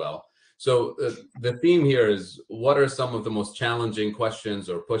audience as well. So the theme here is, what are some of the most challenging questions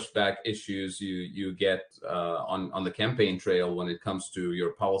or pushback issues you get on the campaign trail when it comes to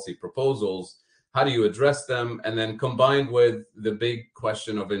your policy proposals? How do you address them? And then combined with the big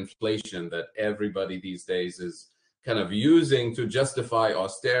question of inflation that everybody these days is kind of using to justify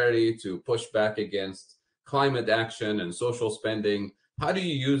austerity, to push back against climate action and social spending. How do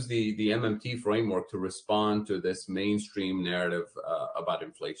you use the MMT framework to respond to this mainstream narrative about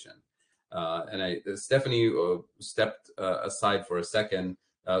inflation? Stephanie stepped aside for a second.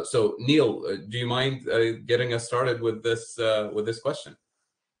 So Neil, do you mind getting us started with this question?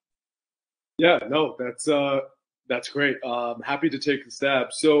 Yeah, no, that's great. Happy to take the stab.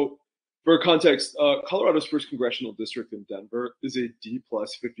 So for context, Colorado's 1st Congressional District in Denver is a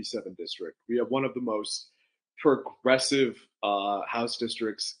D+57 district. We have one of the most progressive House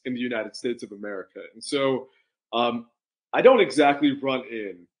districts in the United States of America. And so I don't exactly run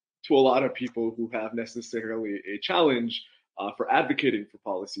in to a lot of people who have necessarily a challenge for advocating for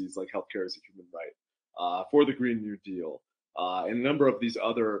policies like healthcare as a human right, for the Green New Deal, and a number of these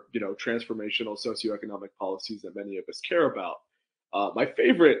other, transformational socioeconomic policies that many of us care about. My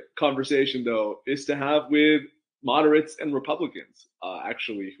favorite conversation, though, is to have with moderates and Republicans,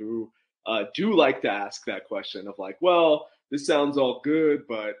 actually, who do like to ask that question of like, well, this sounds all good,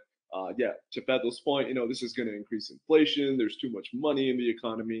 but yeah, to Fethel's point, this is going to increase inflation. There's too much money in the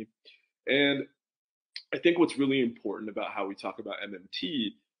economy. And I think what's really important about how we talk about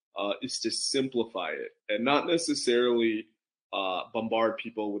MMT is to simplify it and not necessarily bombard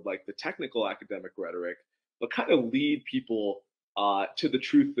people with like the technical academic rhetoric, but kind of lead people to the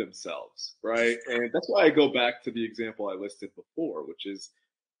truth themselves, right? And that's why I go back to the example I listed before, which is,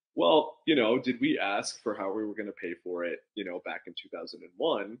 well, did we ask for how we were going to pay for it, back in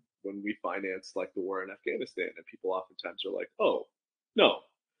 2001 when we financed like the war in Afghanistan? And people oftentimes are like, oh, no.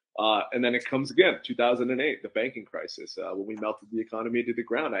 And then it comes again, 2008, the banking crisis, when we melted the economy to the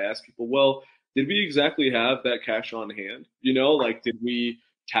ground. I asked people, well, did we exactly have that cash on hand? Like, did we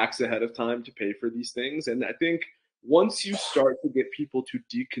tax ahead of time to pay for these things? And I think once you start to get people to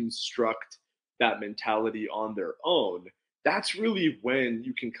deconstruct that mentality on their own, that's really when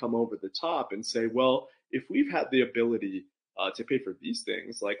you can come over the top and say, well, if we've had the ability to pay for these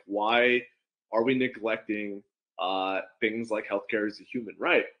things, like why are we neglecting things like healthcare as a human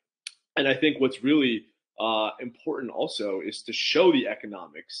right? And I think what's really important also is to show the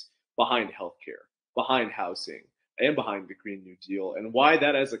economics behind healthcare, behind housing, and behind the Green New Deal, and why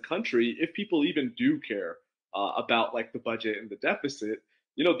that as a country, if people even do care about like the budget and the deficit,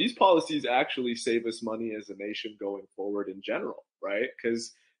 these policies actually save us money as a nation going forward in general, right?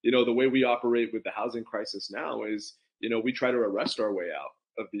 Because, the way we operate with the housing crisis now is, we try to arrest our way out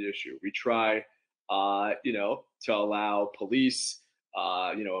of the issue. We try, to allow police,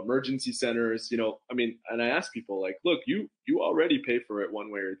 emergency centers, and I ask people like, look, you already pay for it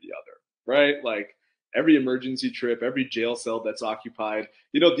one way or the other, right? Like every emergency trip, every jail cell that's occupied,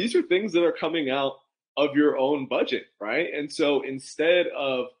 these are things that are coming out of your own budget, right? And so instead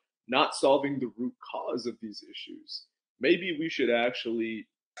of not solving the root cause of these issues, maybe we should actually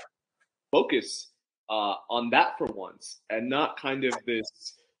focus on that for once and not kind of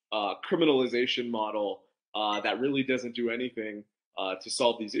this criminalization model that really doesn't do anything to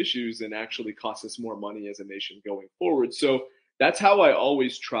solve these issues and actually cost us more money as a nation going forward. So that's how I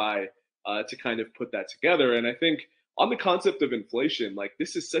always try to kind of put that together. And I think on the concept of inflation, like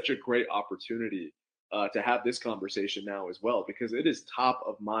this is such a great opportunity to have this conversation now as well, because it is top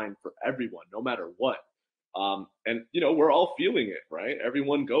of mind for everyone, no matter what. And we're all feeling it, right?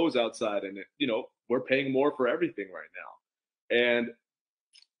 Everyone goes outside and we're paying more for everything right now. And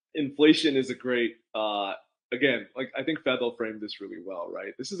inflation is a great, again, like I think Fethel framed this really well,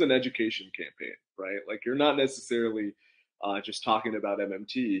 right? This is an education campaign, right? Like you're not necessarily just talking about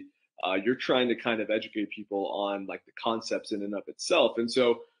MMT. You're trying to kind of educate people on like the concepts in and of itself. And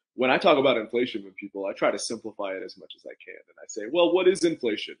so when I talk about inflation with people, I try to simplify it as much as I can. And I say, well, what is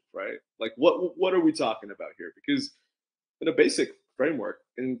inflation, right? Like what are we talking about here? Because in a basic framework,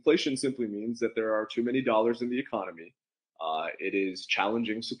 inflation simply means that there are too many dollars in the economy. It is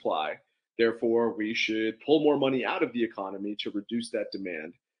challenging supply. Therefore, we should pull more money out of the economy to reduce that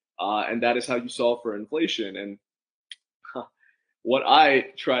demand. And that is how you solve for inflation. And what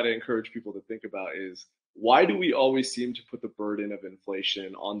I try to encourage people to think about is, why do we always seem to put the burden of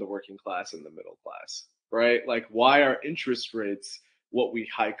inflation on the working class and the middle class, right? Like, why are interest rates what we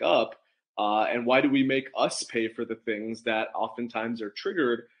hike up? And why do we make us pay for the things that oftentimes are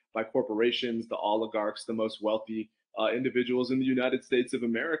triggered by corporations, the oligarchs, the most wealthy individuals in the United States of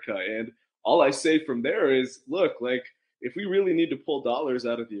America? And all I say from there is, look, like, if we really need to pull dollars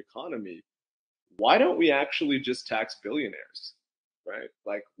out of the economy, why don't we actually just tax billionaires, right?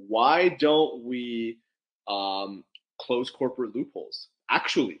 Like, why don't we close corporate loopholes?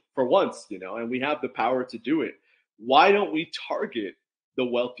 Actually, for once, and we have the power to do it. Why don't we target the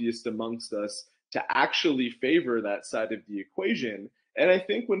wealthiest amongst us to actually favor that side of the equation? And I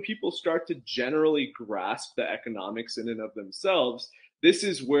think when people start to generally grasp the economics in and of themselves, this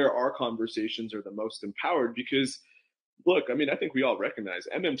is where our conversations are the most empowered. Because, look, I mean, I think we all recognize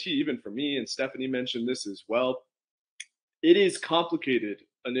MMT, even for me, and Stephanie mentioned this as well, it is complicated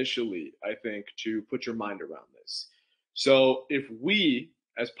initially, I think, to put your mind around this. So if we,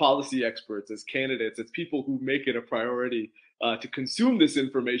 as policy experts, as candidates, as people who make it a priority to consume this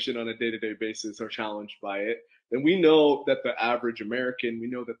information on a day-to-day basis, are challenged by it, then we know that the average American, we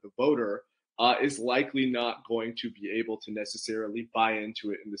know that the voter is likely not going to be able to necessarily buy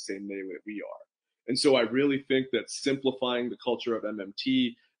into it in the same way that we are. And so I really think that simplifying the culture of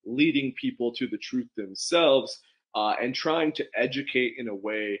MMT, leading people to the truth themselves, and trying to educate in a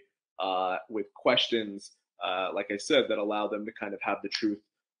way with questions, like I said, that allow them to kind of have the truth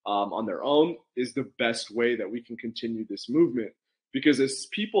on their own, is the best way that we can continue this movement. Because as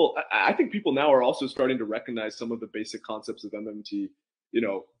people, I think people now are also starting to recognize some of the basic concepts of MMT,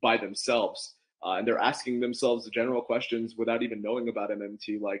 by themselves. And they're asking themselves the general questions without even knowing about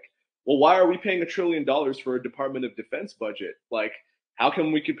MMT, like, well, why are we paying $1 trillion for a Department of Defense budget? Like, how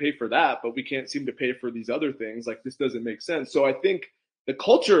come we can pay for that, but we can't seem to pay for these other things? Like, this doesn't make sense. So I think the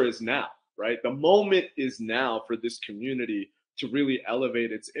culture is now, right? The moment is now for this community to really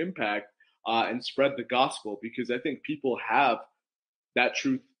elevate its impact and spread the gospel, because I think people have that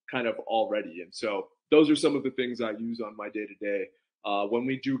truth kind of already. And so those are some of the things I use on my day to day when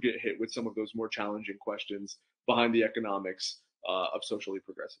we do get hit with some of those more challenging questions behind the economics of socially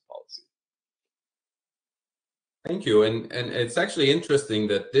progressive policy. Thank you. And it's actually interesting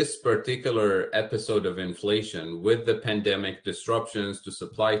that this particular episode of inflation, with the pandemic disruptions to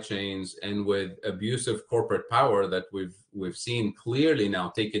supply chains and with abusive corporate power that we've seen clearly now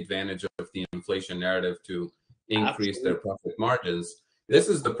take advantage of the inflation narrative to increase their profit margins. This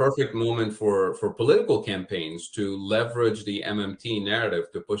is the perfect moment for political campaigns to leverage the MMT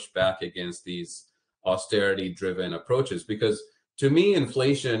narrative to push back against these austerity-driven approaches, because to me,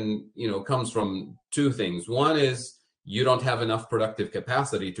 inflation, comes from two things. One is you don't have enough productive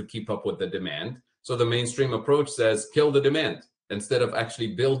capacity to keep up with the demand. So the mainstream approach says, kill the demand, instead of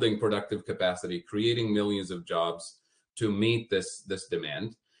actually building productive capacity, creating millions of jobs to meet this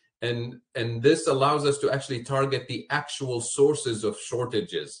demand. And this allows us to actually target the actual sources of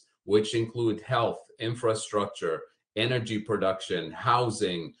shortages, which include health, infrastructure, energy production,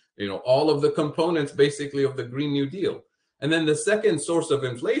 housing, all of the components basically of the Green New Deal. And then the second source of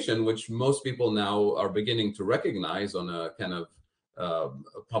inflation, which most people now are beginning to recognize on a kind of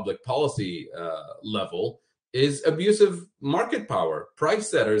public policy level, is abusive market power, price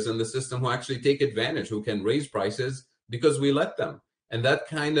setters in the system who actually take advantage, who can raise prices because we let them. And that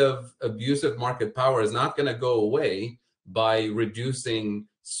kind of abusive market power is not going to go away by reducing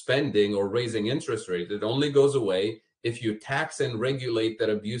spending or raising interest rates. It only goes away if you tax and regulate that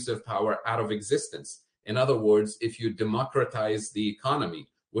abusive power out of existence. In other words, if you democratize the economy,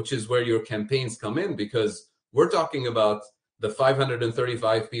 which is where your campaigns come in, because we're talking about the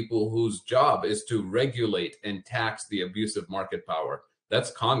 535 people whose job is to regulate and tax the abusive market power.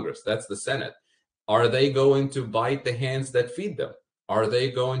 That's Congress, that's the Senate. Are they going to bite the hands that feed them? Are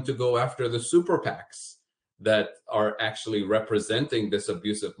they going to go after the super PACs that are actually representing this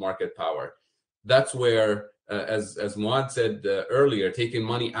abusive market power? That's where, as Muad said earlier, taking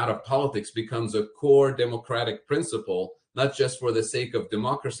money out of politics becomes a core democratic principle, not just for the sake of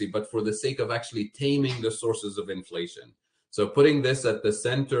democracy, but for the sake of actually taming the sources of inflation. So putting this at the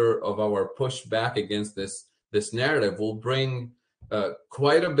center of our push back against this narrative will bring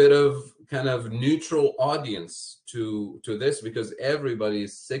quite a bit of kind of neutral audience to this, because everybody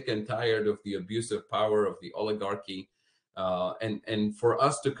is sick and tired of the abusive power of the oligarchy. And for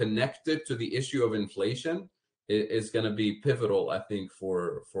us to connect it to the issue of inflation is going to be pivotal, I think,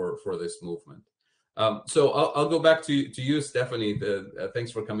 for this movement. So I'll go back to you, Stephanie.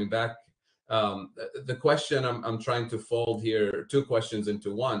 Thanks for coming back. The question I'm trying to fold here, two questions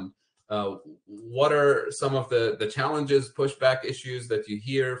into one. What are some of the challenges, pushback issues that you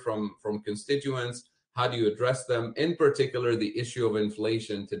hear from constituents? How do you address them? In particular, the issue of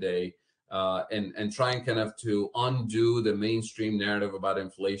inflation today, and trying kind of to undo the mainstream narrative about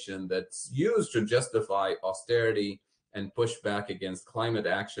inflation that's used to justify austerity and push back against climate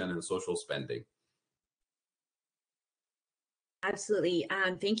action and social spending. Absolutely.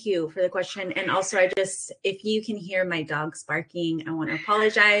 Thank you for the question. And also, if you can hear my dogs barking, I want to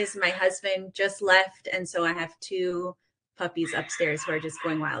apologize. My husband just left, and so I have two puppies upstairs who are just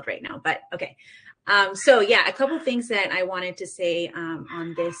going wild right now. But okay. So yeah, a couple of things that I wanted to say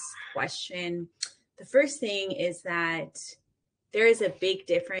on this question. The first thing is that there is a big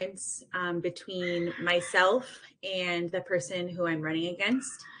difference between myself and the person who I'm running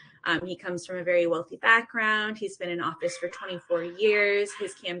against. He comes from a very wealthy background. He's been in office for 24 years.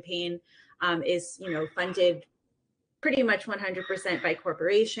 His campaign is, funded pretty much 100% by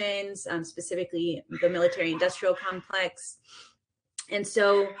corporations, specifically the military-industrial complex. And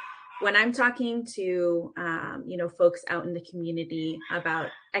so when I'm talking to, folks out in the community about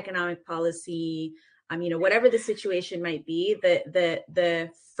economic policy, whatever the situation might be, the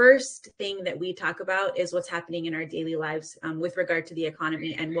first thing that we talk about is what's happening in our daily lives with regard to the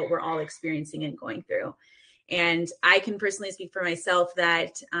economy and what we're all experiencing and going through. And I can personally speak for myself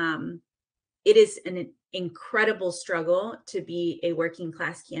that it is an incredible struggle to be a working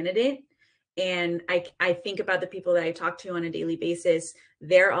class candidate. And I think about the people that I talk to on a daily basis.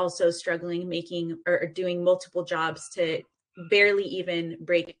 They're also struggling making or doing multiple jobs to barely even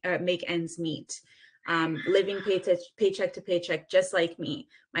make ends meet. Living paycheck to paycheck, just like me.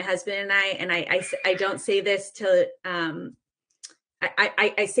 My husband and I don't say this to,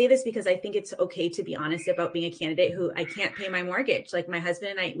 I say this because I think it's okay to be honest about being a candidate who I can't pay my mortgage. Like my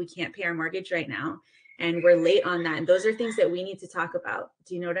husband and I, we can't pay our mortgage right now. and we're late on that. And those are things that we need to talk about.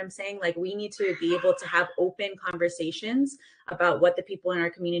 Do you know what I'm saying? Like, we need to be able to have open conversations about what the people in our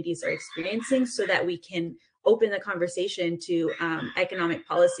communities are experiencing so that we can open the conversation to economic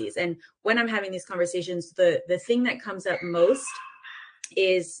policies. And when I'm having these conversations, the thing that comes up most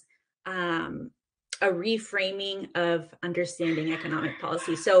is a reframing of understanding economic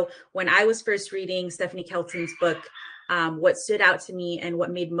policy. So when I was first reading Stephanie Kelton's book, what stood out to me and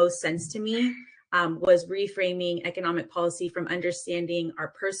what made most sense to me was reframing economic policy from understanding our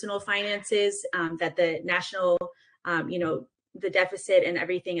personal finances, that the national, the deficit and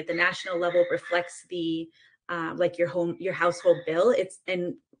everything at the national level reflects the like your household bill.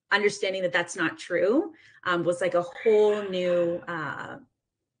 And understanding that that's not true was like a whole new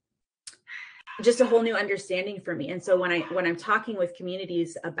just a whole new understanding for me. And so when I'm talking with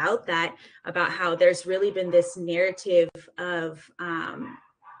communities about that, about how there's really been this narrative of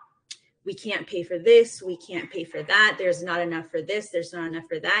we can't pay for this, we can't pay for that, there's not enough for this, there's not enough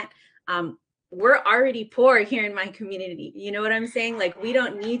for that. We're already poor here in my community. You know what I'm saying? Like, we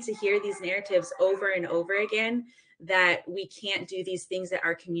don't need to hear these narratives over and over again that we can't do these things that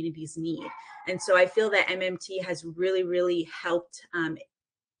our communities need. And so I feel that MMT has really, really helped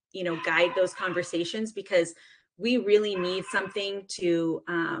guide those conversations, because we really need something to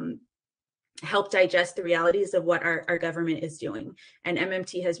help digest the realities of what our government is doing. And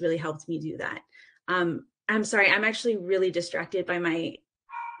MMT has really helped me do that. I'm sorry, I'm actually really distracted by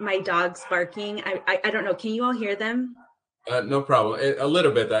my dogs barking. I don't know. Can you all hear them? No problem. A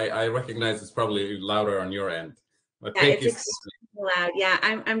little bit. I recognize it's probably louder on your end. But yeah, it's extremely loud. Yeah,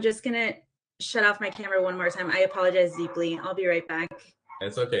 I'm just going to shut off my camera one more time. I apologize deeply. I'll be right back.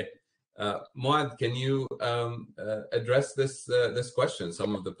 It's okay. Muad, can you address this question,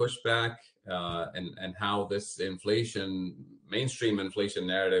 some of the pushback and how this mainstream inflation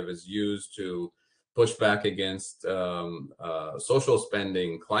narrative is used to push back against social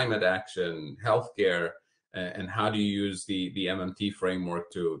spending, climate action, healthcare, and how do you use the MMT framework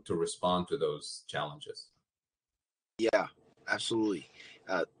to respond to those challenges? Yeah, absolutely.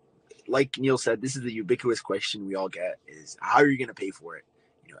 Like Neil said, this is the ubiquitous question we all get: is how are you going to pay for it?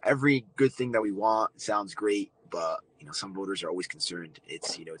 Every good thing that we want sounds great, but some voters are always concerned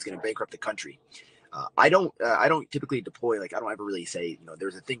it's going to bankrupt the country. I don't typically deploy, I don't ever really say,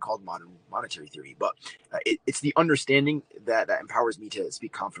 there's a thing called modern monetary theory, but it's the understanding that empowers me to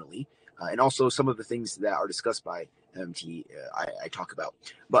speak confidently. And also some of the things that are discussed by MMT, I talk about.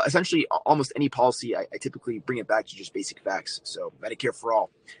 But essentially, almost any policy, I typically bring it back to just basic facts. So Medicare for all.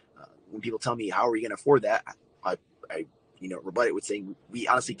 When people tell me, how are we going to afford that? I rebut it with saying we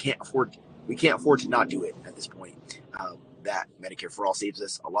honestly can't afford to not do it at this point. That Medicare for all saves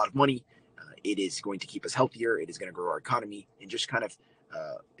us a lot of money. It is going to keep us healthier. It is going to grow our economy, and just kind of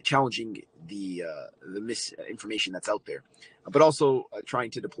challenging the misinformation that's out there, but also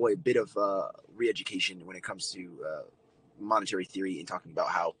trying to deploy a bit of re-education when it comes to monetary theory, and talking about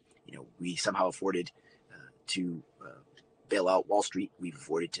how we somehow afforded to bail out Wall Street. We've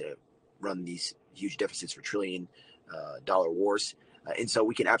afforded to run these huge deficits for trillion-dollar wars. And so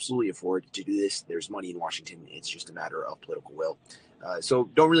we can absolutely afford to do this. There's money in Washington. It's just a matter of political will.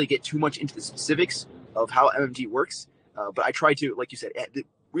 So don't really get too much into the specifics of how MMT works. But I try to, like you said,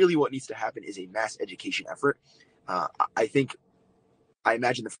 really what needs to happen is a mass education effort. I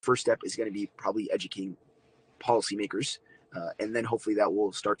imagine the first step is going to be probably educating policymakers. And then hopefully that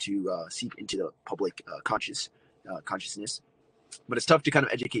will start to seep into the public consciousness. But it's tough to kind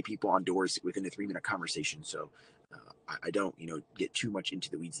of educate people on doors within a 3-minute conversation. So I don't, get too much into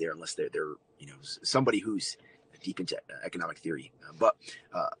the weeds there unless they're somebody who's deep into economic theory. But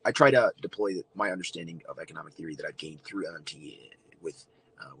I try to deploy my understanding of economic theory that I've gained through MMT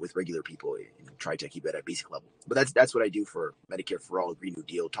with regular people and try to keep it at a basic level. But that's what I do for Medicare for All, Green New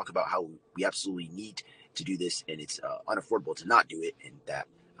Deal. Talk about how we absolutely need to do this, and it's unaffordable to not do it, and that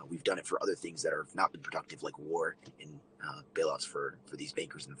we've done it for other things that have not been productive, like war and bailouts for these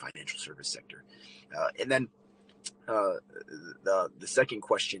bankers in the financial service sector. And then the second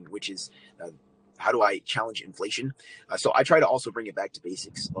question, which is how do I challenge inflation? So I try to also bring it back to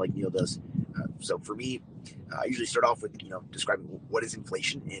basics, like Neil does. So for me, I usually start off with describing what is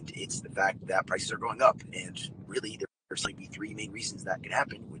inflation, and it's the fact that prices are going up. And really, there's like 3 main reasons that could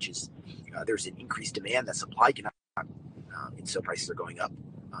happen, which is there's an increased demand that supply cannot, and so prices are going up.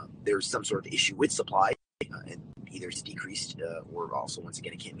 There's some sort of issue with supply, and either it's decreased or also, once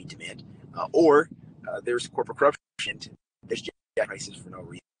again, it can't meet demand, or there's corporate corruption. There's prices for no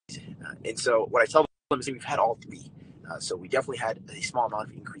reason. And so what I tell them is that we've had all three. So we definitely had a small amount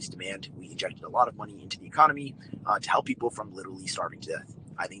of increased demand. We injected a lot of money into the economy to help people from literally starving to death.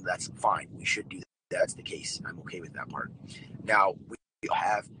 I think that's fine. We should do that's the case. I'm okay with that part. Now, we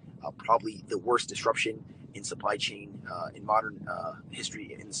have probably the worst disruption in supply chain in modern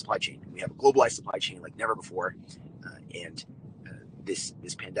history in the supply chain. We have a globalized supply chain like never before, and this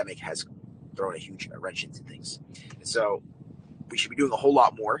pandemic has thrown a huge wrench into things. And so we should be doing a whole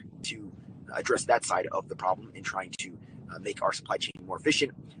lot more to address that side of the problem and trying to make our supply chain more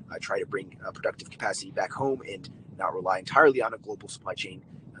efficient, try to bring productive capacity back home and not rely entirely on a global supply chain.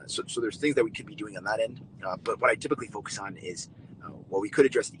 So there's things that we could be doing on that end. But what I typically focus on is what we could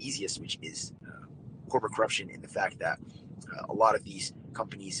address the easiest, which is corporate corruption and the fact that a lot of these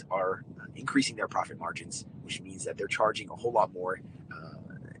companies are increasing their profit margins, which means that they're charging a whole lot more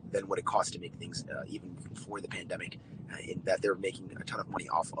than what it costs to make things even before the pandemic, in that they're making a ton of money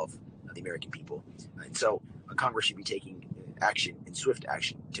off of the American people. And so Congress should be taking action and swift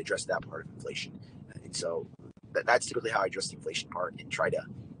action to address that part of inflation. And so that's typically how I address the inflation part and try to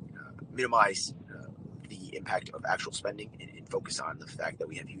minimize the impact of actual spending and focus on the fact that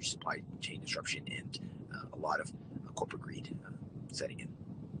we have huge supply chain disruption and a lot of corporate greed setting in.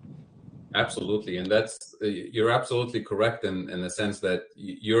 Absolutely. And that's, you're absolutely correct in the sense that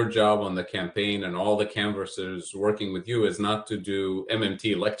your job on the campaign and all the canvassers working with you is not to do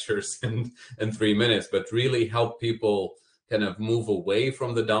MMT lectures in 3 minutes, but really help people kind of move away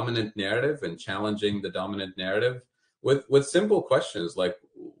from the dominant narrative and challenging the dominant narrative with simple questions like,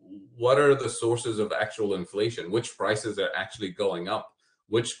 what are the sources of actual inflation? Which prices are actually going up?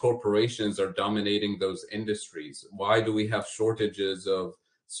 Which corporations are dominating those industries? Why do we have shortages of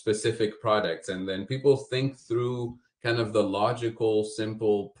specific products? And then people think through kind of the logical,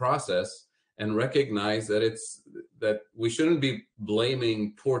 simple process and recognize that we shouldn't be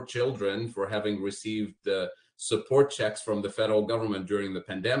blaming poor children for having received support checks from the federal government during the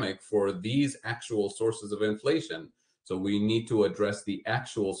pandemic for these actual sources of inflation. So we need to address the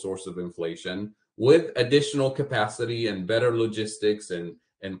actual source of inflation with additional capacity and better logistics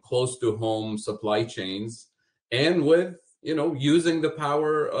and close to home supply chains, and with using the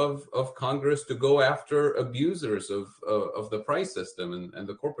power of Congress to go after abusers of the price system and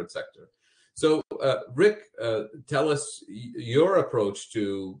the corporate sector. So Rick, tell us your approach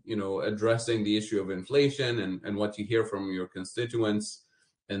to addressing the issue of inflation and what you hear from your constituents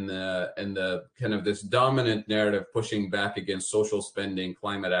and the kind of this dominant narrative pushing back against social spending,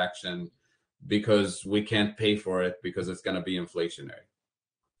 climate action, because we can't pay for it because it's going to be inflationary.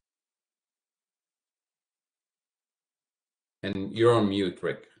 And you're on mute,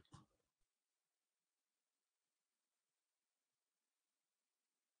 Rick.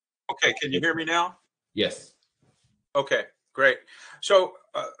 Okay, can you hear me now? Yes. Okay, great. So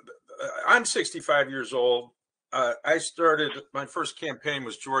I'm 65 years old. I started, my first campaign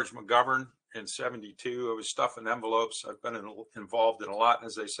was George McGovern in '72. I was stuffing envelopes. I've been involved in a lot, and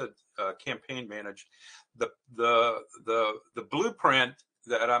as I said, campaign managed. The blueprint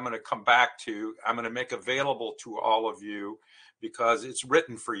that I'm going to come back to, I'm going to make available to all of you because it's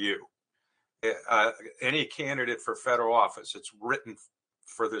written for you. Any candidate for federal office, it's written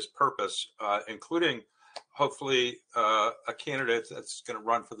for this purpose, including hopefully a candidate that's going to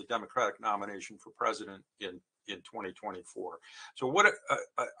run for the Democratic nomination for president in 2024. So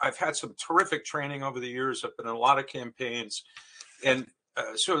I've had some terrific training over the years. I've been in a lot of campaigns, and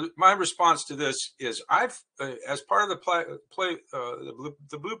so my response to this is as part of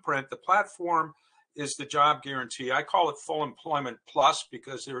the blueprint, the platform is the job guarantee. I call it Full Employment Plus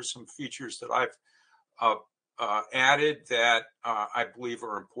because there are some features that I've added that I believe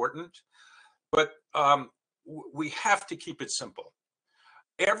are important. But we have to keep it simple.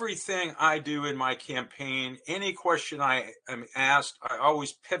 Everything I do in my campaign, any question I am asked, I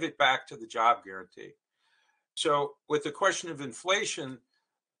always pivot back to the job guarantee. So with the question of inflation,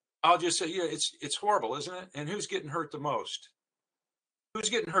 I'll just say, yeah, it's horrible, isn't it? And who's getting hurt the most? Who's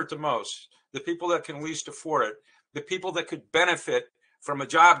getting hurt the most? The people that can least afford it, the people that could benefit from a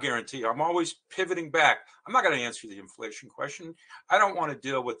job guarantee. I'm always pivoting back. I'm not going to answer the inflation question. I don't want to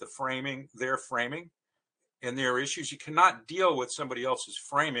deal with the framing, their framing and their issues. You cannot deal with somebody else's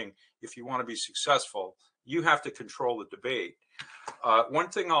framing if you want to be successful. You have to control the debate. One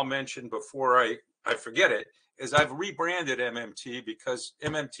thing I'll mention before I forget it is I've rebranded MMT because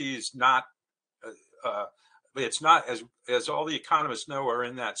MMT is not, it's not, as all the economists know are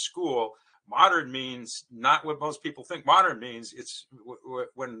in that school, modern means not what most people think modern means. It's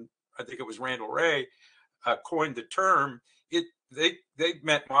when I think it was Randall Wray coined the term, they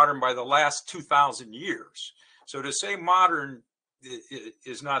meant modern by the last 2,000 years. So to say modern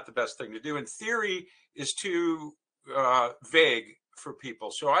is not the best thing to do. And theory is too vague for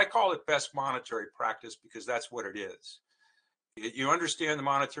people. So I call it best monetary practice because that's what it is. You understand the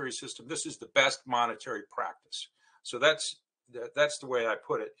monetary system. This is the best monetary practice. So that's the way I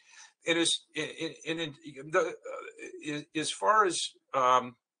put it. It is as far as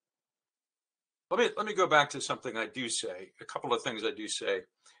let me go back to something I do say. A couple of things I do say,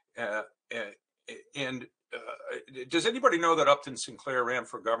 and does anybody know that Upton Sinclair ran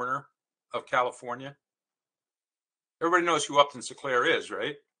for governor of California? Everybody knows who Upton Sinclair is,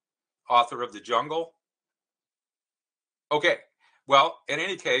 right? Author of The Jungle. Okay. Well, in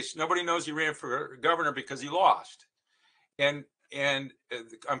any case, nobody knows he ran for governor because he lost. And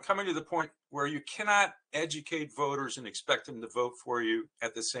I'm coming to the point where you cannot educate voters and expect them to vote for you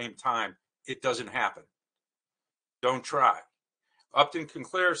at the same time. It doesn't happen. Don't try. Upton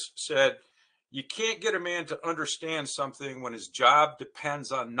Sinclair said, you can't get a man to understand something when his job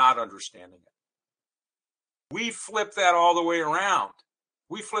depends on not understanding it. We flip that all the way around.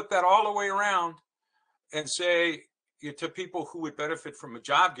 We flip that all the way around and say to people who would benefit from a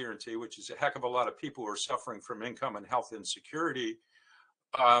job guarantee, which is a heck of a lot of people who are suffering from income and health insecurity,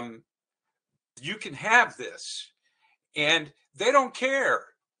 you can have this. And they don't care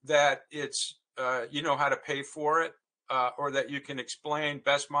that it's, you know how to pay for it, or that you can explain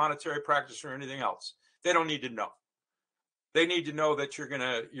best monetary practice or anything else. They don't need to know. They need to know that you're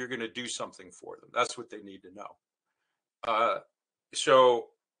gonna do something for them. That's what they need to know. So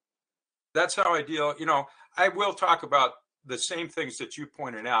that's how I deal. You know, I will talk about the same things that you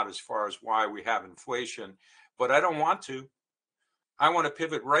pointed out as far as why we have inflation, but I don't want to. I want to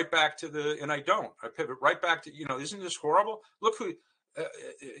pivot right back to and I don't. I pivot right back to, you know, isn't this horrible? Look who,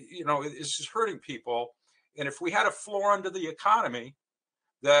 you know, this is hurting people. And if we had a floor under the economy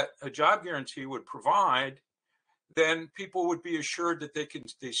that a job guarantee would provide, then people would be assured that they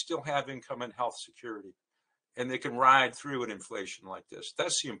still have income and health security, and they can ride through an inflation like this.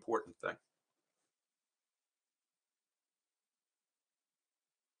 That's the important thing.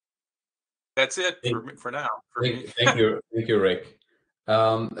 That's it for now. For me. Thank you, Rick.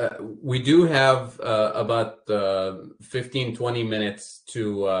 We do have about 15, 20 minutes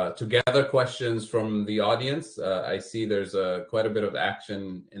to gather questions from the audience. I see there's quite a bit of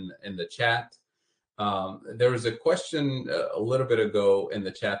action in the chat. There was a question a little bit ago in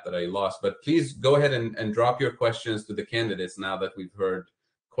the chat that I lost, but please go ahead and drop your questions to the candidates now that we've heard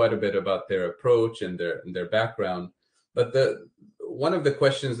quite a bit about their approach and their background. But one of the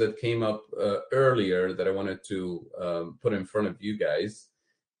questions that came up earlier that I wanted to put in front of you guys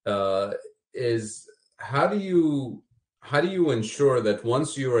is how do you ensure that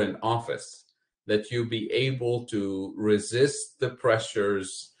once you're in office that you be able to resist the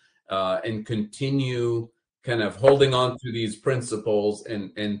pressures and continue kind of holding on to these principles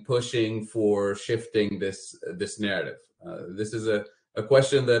and pushing for shifting this narrative? This is a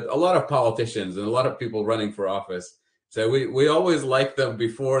question that a lot of politicians and a lot of people running for office say. We always like them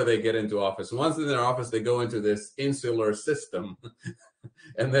before they get into office. Once in their office, they go into this insular system.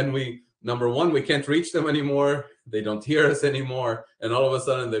 And then number one, we can't reach them anymore. They don't hear us anymore. And all of a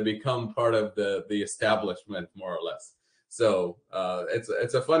sudden they become part of the establishment, more or less. So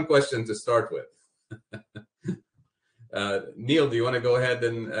it's a fun question to start with. Neil, do you want to go ahead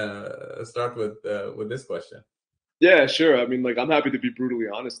and start with this question? Yeah, sure. I mean, like, I'm happy to be brutally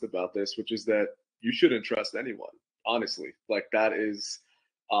honest about this, which is that you shouldn't trust anyone, honestly. Like, that is,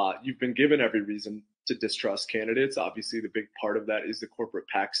 you've been given every reason to distrust candidates. Obviously, the big part of that is the corporate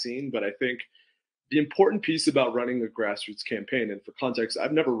PAC scene. But I think the important piece about running a grassroots campaign, and for context,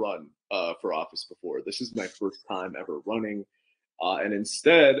 I've never run for office before. This is my first time ever running. And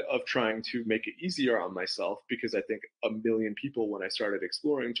instead of trying to make it easier on myself, because I think a million people when I started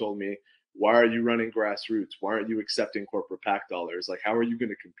exploring told me, why are you running grassroots? Why aren't you accepting corporate PAC dollars? Like, how are you going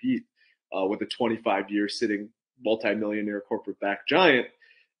to compete with a 25-year sitting multimillionaire corporate PAC giant?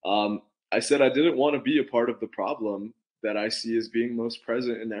 I said I didn't want to be a part of the problem that I see as being most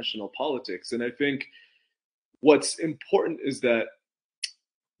present in national politics. And I think what's important is that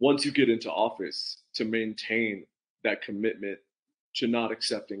once you get into office, to maintain that commitment to not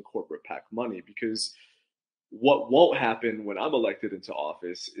accepting corporate PAC money, because what won't happen when I'm elected into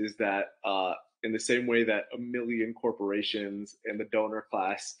office is that in the same way that a million corporations and the donor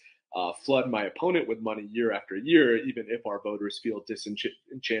class flood my opponent with money year after year, even if our voters feel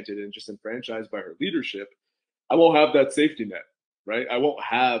disenchanted and disenfranchised by her leadership, I won't have that safety net, right? I won't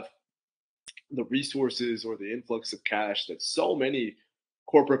have the resources or the influx of cash that so many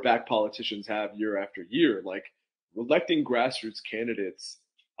corporate backed politicians have year after year. Like, electing grassroots candidates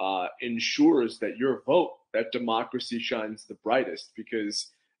ensures that your vote, that democracy shines the brightest, because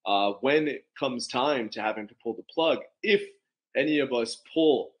when it comes time to having to pull the plug, if any of us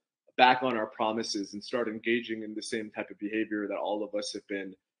pull back on our promises and start engaging in the same type of behavior that all of us have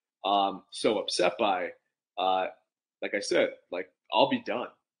been so upset by, like I said, like I'll be done,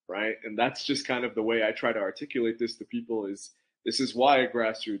 right? And that's just kind of the way I try to articulate this to people is this is why a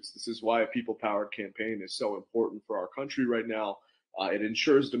grassroots, this is why a people-powered campaign is so important for our country right now. It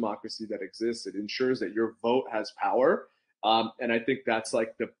ensures democracy that exists. It ensures that your vote has power. And I think that's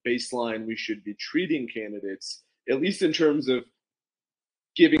like the baseline we should be treating candidates, at least in terms of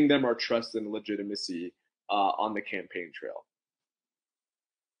giving them our trust and legitimacy on the campaign trail.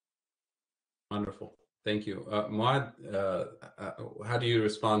 Wonderful. Thank you. Muad, how do you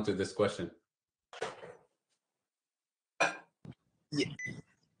respond to this question? Yeah.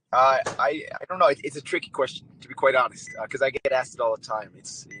 I don't know. It's a tricky question, to be quite honest, because I get asked it all the time.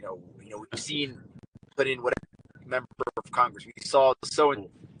 It's we've seen put in whatever member of Congress. We saw so and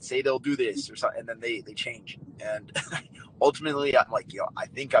say they'll do this or something, and then they change. And ultimately, I'm like, I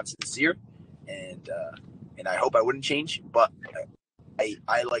think I'm sincere, and I hope I wouldn't change. But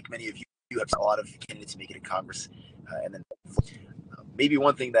I like many of you have a lot of candidates make it in Congress, and then maybe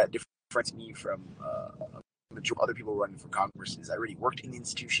one thing that differentiates me from other people running for Congress is I already worked in the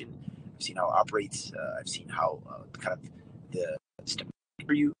institution. I've seen how it operates. I've seen how kind of the step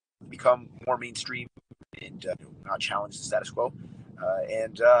for you become more mainstream and not challenge the status quo.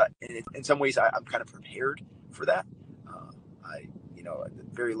 And in some ways, I'm kind of prepared for that.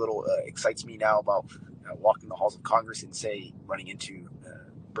 Very little excites me now about walking the halls of Congress and say running into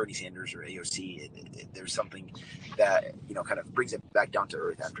Bernie Sanders or AOC. There's something that kind of brings it back down to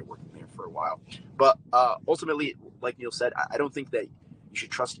earth after working there for a while. But ultimately, like Neil said, I don't think that you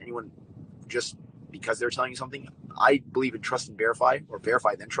should trust anyone just because they're telling you something. I believe in trust and verify, or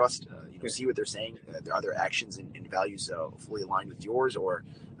verify then trust. See what they're saying. Are their actions and values fully aligned with yours, or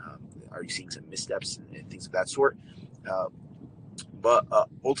are you seeing some missteps and things of that sort? But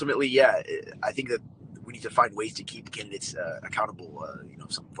ultimately, yeah, I think that we need to find ways to keep candidates accountable.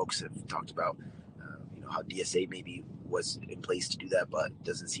 Some folks have talked about how DSA maybe was in place to do that, but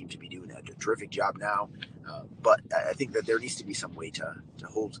doesn't seem to be doing a terrific job now. But I think that there needs to be some way to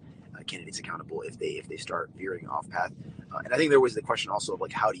hold candidates accountable if they start veering off path. And I think there was the question also of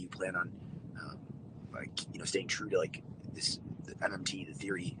like, how do you plan on staying true to like the MMT, the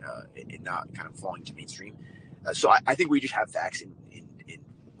theory, and not kind of falling to mainstream. So I think we just have facts in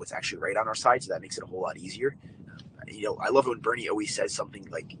what's actually right on our side, so that makes it a whole lot easier. I love it when Bernie always says something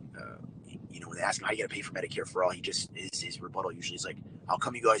like, when they ask him how you got to pay for Medicare for all, his rebuttal usually is like, how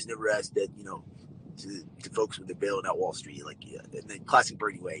come you guys never asked that, to folks when they're bailing out Wall Street, like in the classic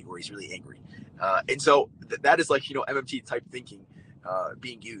Bernie way, where he's really angry. And so that is like, MMT type thinking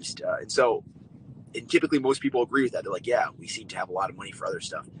being used. And typically most people agree with that. They're like, yeah, we seem to have a lot of money for other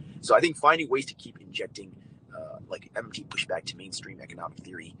stuff. So I think finding ways to keep injecting like MMT pushback to mainstream economic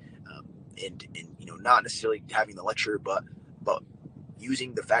theory, and not necessarily having the lecture, but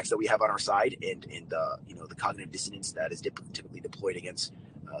using the facts that we have on our side and the cognitive dissonance that is typically deployed against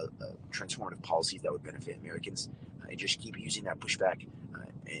transformative policies that would benefit Americans, and just keep using that pushback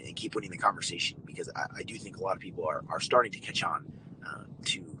and keep winning the conversation, because I do think a lot of people are starting to catch on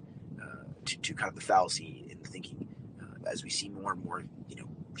to kind of the fallacy in thinking as we see more and more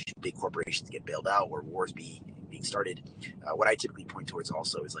big corporations get bailed out or wars being started. What I typically point towards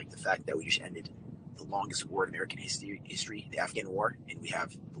also is like the fact that we just ended the longest war in American history, the Afghan War, and we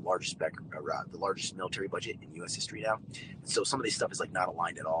have the largest military budget in U.S. history now. So some of this stuff is like not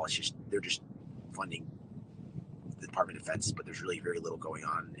aligned at all. It's just they're just funding the Department of Defense, but there's really very little going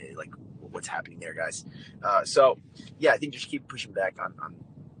on. Like what's happening there, guys? So yeah, I think just keep pushing back on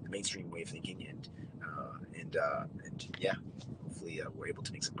the mainstream way of thinking, and yeah, hopefully we're able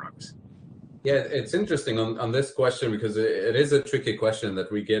to make some progress. Yeah, it's interesting on this question, because it is a tricky question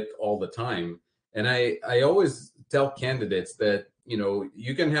that we get all the time. And I always tell candidates that,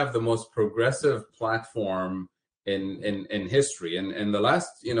 you can have the most progressive platform in history. And in the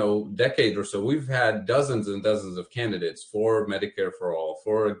last, decade or so, we've had dozens and dozens of candidates for Medicare for all,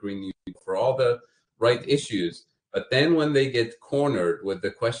 for a Green New Deal, for all the right issues. But then when they get cornered with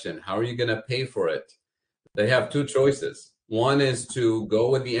the question, how are you going to pay for it? They have two choices. One is to go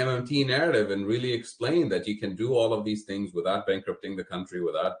with the MMT narrative and really explain that you can do all of these things without bankrupting the country,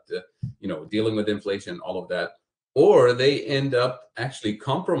 without, dealing with inflation, all of that. Or they end up actually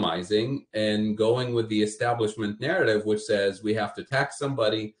compromising and going with the establishment narrative, which says we have to tax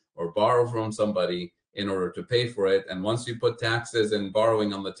somebody or borrow from somebody in order to pay for it. And once you put taxes and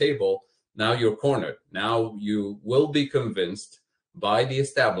borrowing on the table, now you're cornered. Now you will be convinced by the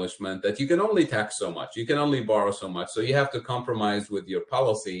establishment that you can only tax so much, you can only borrow so much, so you have to compromise with your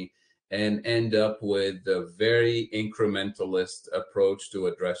policy. and end up with a very incrementalist approach to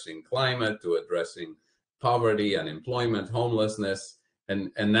addressing climate, to addressing poverty, unemployment, homelessness,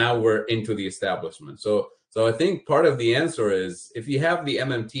 and now we're into the establishment. So I think part of the answer is if you have the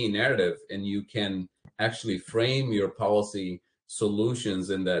MMT narrative and you can actually frame your policy solutions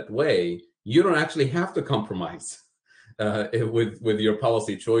in that way, you don't actually have to compromise with your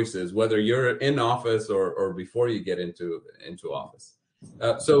policy choices, whether you're in office or before you get into office.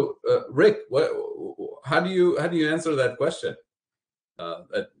 So Rick, how do you answer that question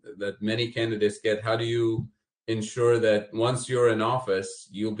that many candidates get? How do you ensure that once you're in office,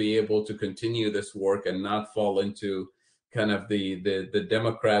 you'll be able to continue this work and not fall into kind of the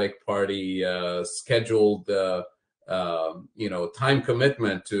Democratic Party scheduled time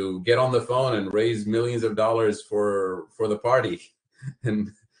commitment to get on the phone and raise millions of dollars for the party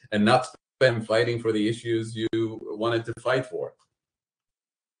and not spend fighting for the issues you wanted to fight for?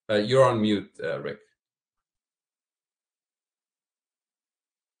 You're on mute, Rick.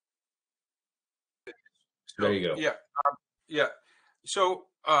 There you go. Yeah. So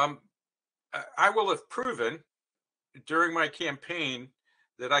I will have proven during my campaign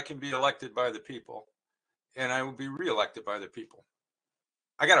that I can be elected by the people, and I will be reelected by the people.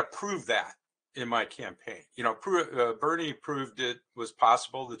 I got to prove that in my campaign. Bernie proved it was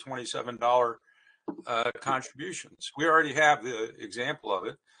possible, the $27 contributions. We already have the example of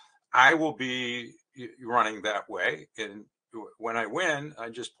it. I will be running that way. And when I win, I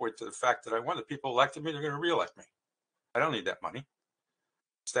just point to the fact that I won. The people elected me, they're going to reelect me. I don't need that money.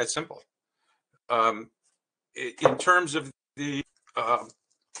 It's that simple. In terms of the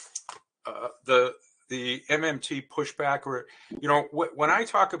MMT pushback, or when I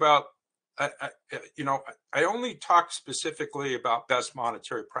talk about, I only talk specifically about best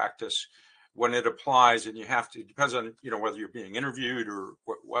monetary practice when it applies, and you have to, depends on whether you're being interviewed or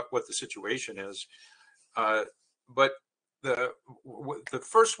what the situation is. But the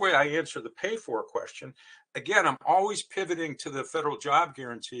first way I answer the pay for question, again, I'm always pivoting to the federal job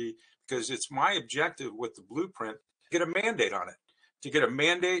guarantee because it's my objective with the blueprint to get a mandate on it, to get a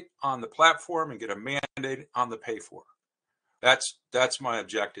mandate on the platform and get a mandate on the pay for. That's my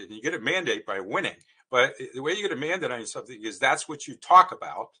objective. And you get a mandate by winning, but the way you get a mandate on something is that's what you talk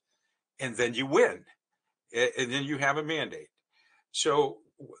about, and then you win, and then you have a mandate. So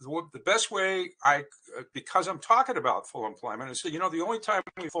the best way because I'm talking about full employment, I said, the only time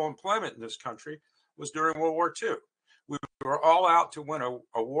we had full employment in this country was during World War II. We were all out to win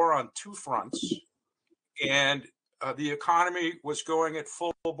a war on two fronts, and the economy was going at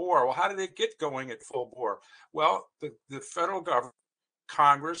full bore. Well, how did it get going at full bore? Well, the federal government,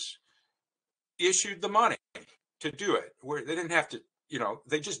 Congress, issued the money to do it. Where they didn't have to,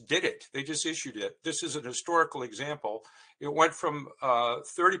 they just did it. They just issued it. This is an historical example. It went from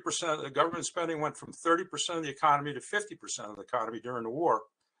 30% of the government spending went from 30% of the economy to 50% of the economy during the war.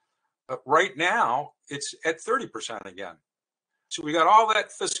 Right now, it's at 30% again. So we got all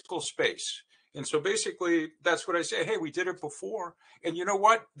that fiscal space. And so basically, that's what I say. Hey, we did it before. And you know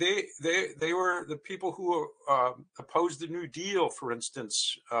what? They were the people who opposed the New Deal, for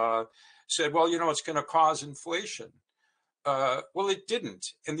instance, said, well, it's going to cause inflation. Well, it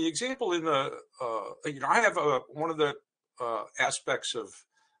didn't. And the example in the, I have one of the aspects of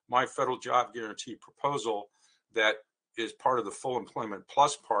my federal job guarantee proposal that is part of the full employment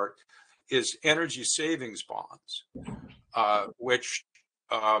plus part is energy savings bonds, which,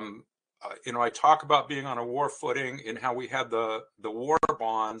 I talk about being on a war footing and how we had the war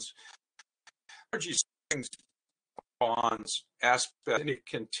bonds, energy savings bonds aspect, and it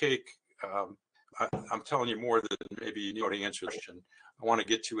can take, I'm telling you more than maybe you know to answer the question. I want to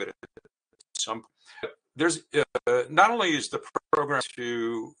get to it at some point. There's not only is the program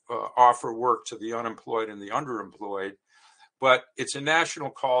to offer work to the unemployed and the underemployed, but it's a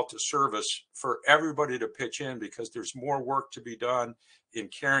national call to service for everybody to pitch in because there's more work to be done in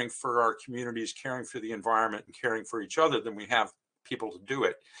caring for our communities, caring for the environment, and caring for each other than we have people to do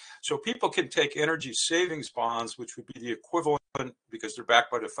it. So people can take energy savings bonds, which would be the equivalent, because they're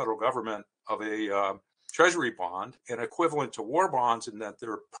backed by the federal government, of a treasury bond, and equivalent to war bonds in that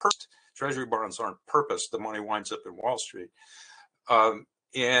they're purposed. Treasury bonds aren't purposed. The money winds up in Wall Street.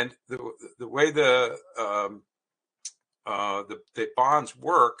 And the way the bonds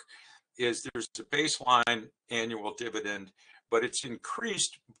work is there's a baseline annual dividend, but it's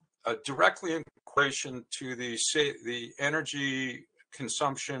increased directly in equation to the energy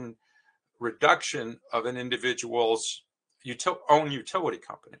consumption reduction of an individual's own utility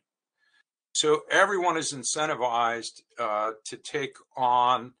company. So everyone is incentivized to take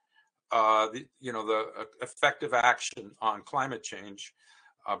on the effective action on climate change.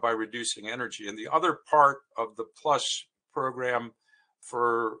 by reducing energy. And the other part of the PLUS program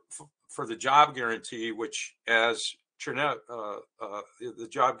for the job guarantee, which as the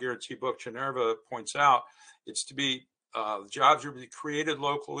job guarantee book Chinerva points out, it's to be jobs are to be created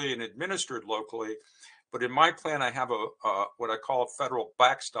locally and administered locally. But in my plan, I have what I call a federal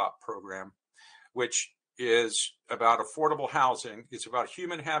backstop program, which is about affordable housing. It's about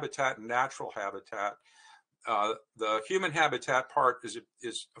human habitat and natural habitat. The human habitat part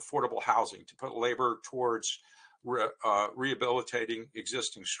is affordable housing, to put labor towards rehabilitating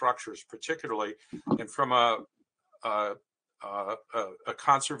existing structures, particularly, and from a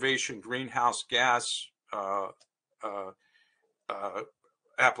conservation greenhouse gas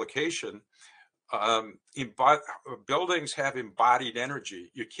application. Buildings have embodied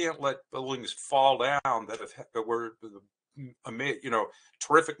energy. You can't let buildings fall down that were,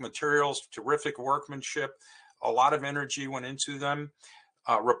 terrific materials, terrific workmanship. A lot of energy went into them.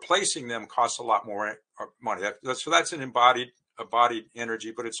 Replacing them costs a lot more money. So that's an embodied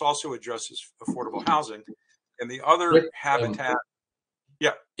energy, but it's also addresses affordable housing. And the other habitat.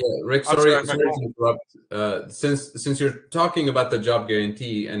 Yeah, Rick, sorry to interrupt. Since you're talking about the job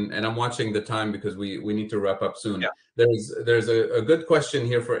guarantee, and I'm watching the time because we need to wrap up soon. Yeah. There's a good question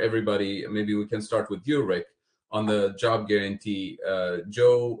here for everybody. Maybe we can start with you, Rick, on the job guarantee.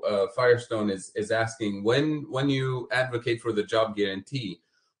 Joe Firestone is asking, when you advocate for the job guarantee,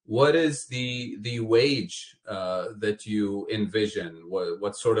 what is the wage that you envision?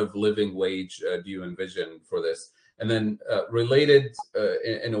 What sort of living wage do you envision for this? And then related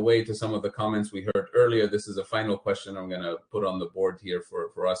in a way to some of the comments we heard earlier, this is a final question I'm going to put on the board here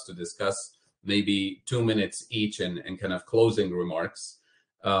for us to discuss, maybe 2 minutes each and kind of closing remarks.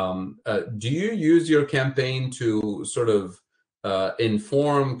 Do you use your campaign to sort of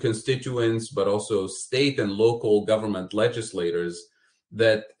inform constituents, but also state and local government legislators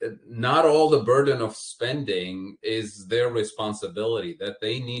that not all the burden of spending is their responsibility, that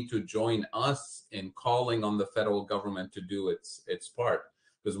they need to join us in calling on the federal government to do its part?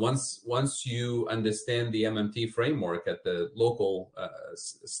 Because once you understand the MMT framework at the local,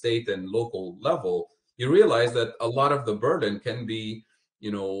 state and local level, you realize that a lot of the burden can be,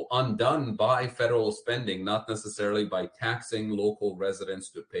 undone by federal spending, not necessarily by taxing local residents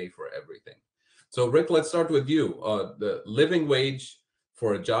to pay for everything. So Rick, let's start with you. The living wage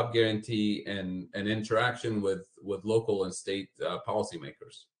for a job guarantee and an interaction with local and state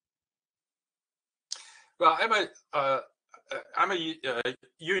policymakers. Well, I'm a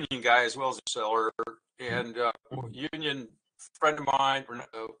union guy as well as a seller, and union friend of mine.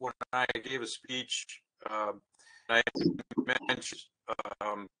 When I gave a speech, I mentioned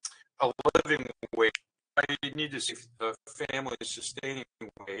a living wage. I need to see a family sustaining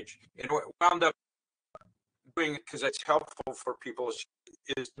wage, and what wound up doing, because it's helpful for people,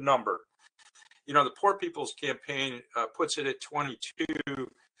 is the number. The Poor People's Campaign puts it at 22,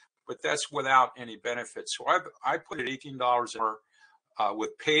 but that's without any benefits. So I put it $18 an hour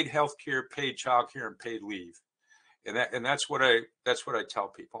with paid health care, paid child care, and paid leave, and that's what I tell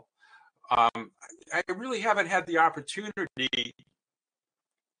people. I really haven't had the opportunity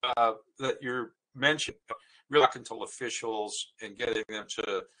that you're mentioning, really talking to officials and getting them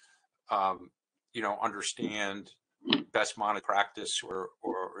to understand best monetary practice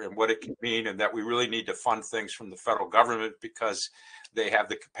and what it can mean, and that we really need to fund things from the federal government because they have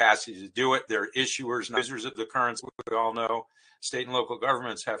the capacity to do it. They're issuers and users of the currency. We all know state and local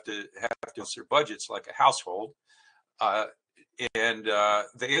governments have to use their budgets like a household, and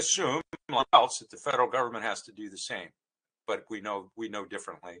they assume, like else, that the federal government has to do the same. But we know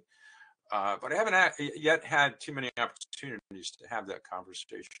differently. But I haven't yet had too many opportunities to have that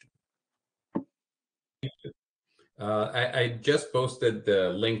conversation. I just posted the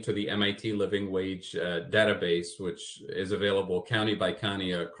link to the MIT Living Wage database, which is available county by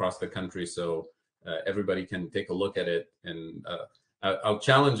county across the country, so everybody can take a look at it. And I'll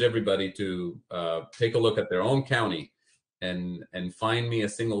challenge everybody to take a look at their own county and find me a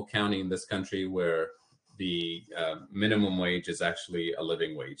single county in this country where the minimum wage is actually a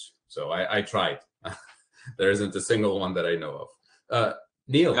living wage. So I tried. There isn't a single one that I know of.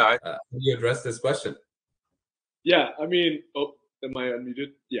 Neil, can you address this question? Yeah, I mean, am I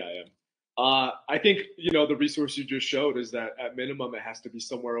unmuted? Yeah, I am. I think, the resource you just showed is that at minimum, it has to be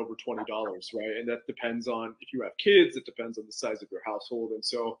somewhere over $20, right? And that depends on if you have kids, it depends on the size of your household. And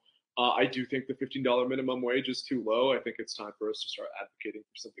so I do think the $15 minimum wage is too low. I think it's time for us to start advocating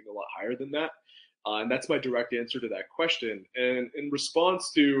for something a lot higher than that. And that's my direct answer to that question. And in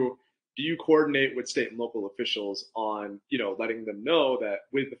response to, do you coordinate with state and local officials on, letting them know that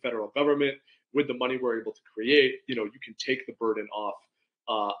with the federal government, with the money we're able to create, you can take the burden off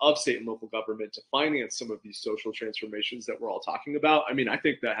of state and local government to finance some of these social transformations that we're all talking about. I mean, I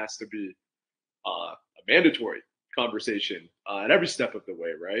think that has to be a mandatory conversation at every step of the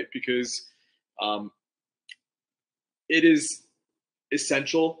way, right? Because it is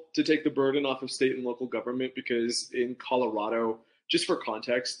essential to take the burden off of state and local government, because in Colorado, just for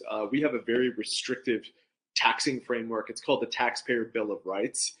context, we have a very restrictive taxing framework. It's called the Taxpayer Bill of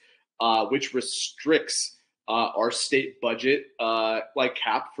Rights, which restricts our state budget like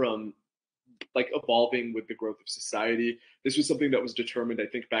cap from like evolving with the growth of society. This was something that was determined, I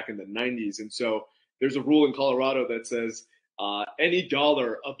think, back in the 90s. And so there's a rule in Colorado that says any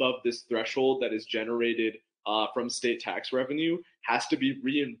dollar above this threshold that is generated from state tax revenue has to be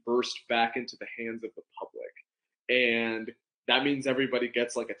reimbursed back into the hands of the public. And that means everybody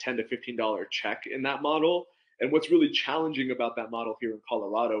gets like a $10 to $15 check in that model. And what's really challenging about that model here in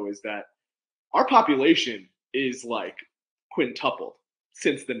Colorado is that our population is like quintupled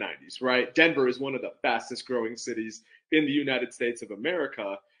since the 90s, right? Denver is one of the fastest growing cities in the United States of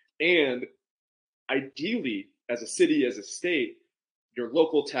America. And ideally, as a city, as a state, your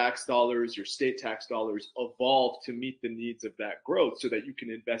local tax dollars, your state tax dollars evolve to meet the needs of that growth so that you can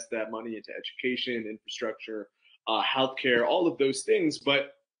invest that money into education, infrastructure, healthcare, all of those things.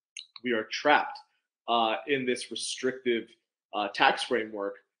 But we are trapped in this restrictive tax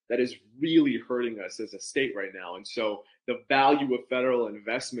framework that is really hurting us as a state right now. And so the value of federal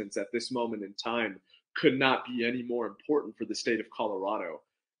investments at this moment in time could not be any more important for the state of Colorado.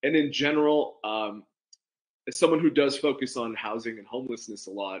 And in general, as someone who does focus on housing and homelessness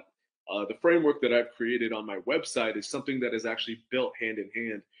a lot, the framework that I've created on my website is something that is actually built hand in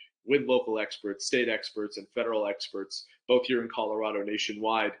hand with local experts, state experts, and federal experts, both here in Colorado,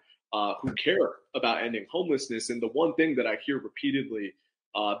 nationwide, who care about ending homelessness. And the one thing that I hear repeatedly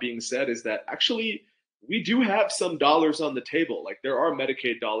being said is that actually we do have some dollars on the table. Like there are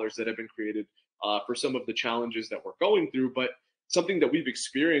Medicaid dollars that have been created for some of the challenges that we're going through, but something that we've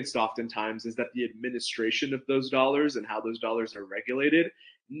experienced oftentimes is that the administration of those dollars and how those dollars are regulated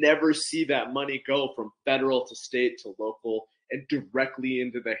never see that money go from federal to state to local and directly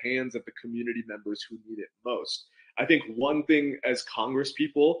into the hands of the community members who need it most. I think one thing as Congress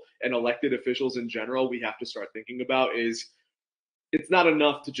people and elected officials in general, we have to start thinking about is it's not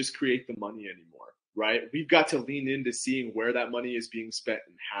enough to just create the money anymore, right? We've got to lean into seeing where that money is being spent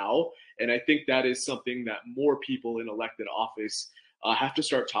and how. And I think that is something that more people in elected office have to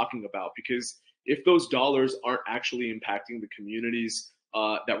start talking about, because if those dollars aren't actually impacting the communities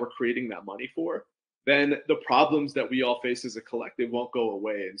that we're creating that money for, then the problems that we all face as a collective won't go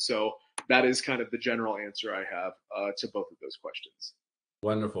away. And so that is kind of the general answer I have to both of those questions.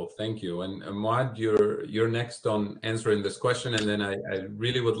 Wonderful, thank you. And Muad, you're next on answering this question, and then I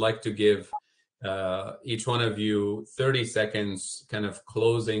really would like to give each one of you 30 seconds kind of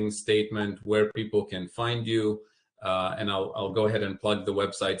closing statement where people can find you, and I'll go ahead and plug the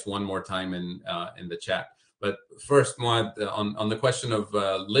websites one more time in the chat. But first, Muad, on the question of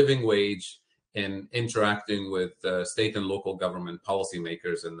living wage and interacting with state and local government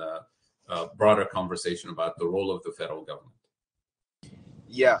policymakers in the broader conversation about the role of the federal government.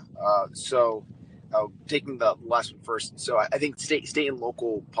 Yeah. So taking the last one first. So I think state and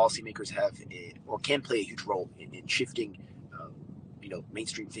local policymakers have or can play a huge role in shifting,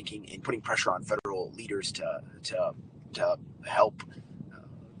 mainstream thinking and putting pressure on federal leaders to help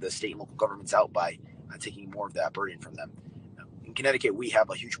the state and local governments out by taking more of that burden from them. In Connecticut, we have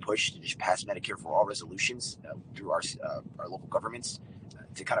a huge push to just pass Medicare for All resolutions through our local governments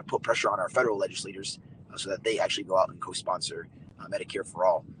to kind of put pressure on our federal legislators so that they actually go out and co-sponsor Medicare for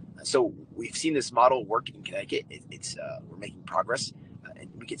All. So we've seen this model work in Connecticut. We're making progress, and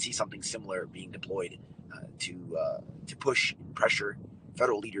we could see something similar being deployed to push and pressure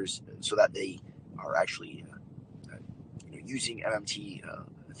federal leaders so that they are actually using MMT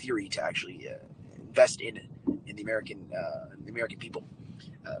theory to actually invest in the American people.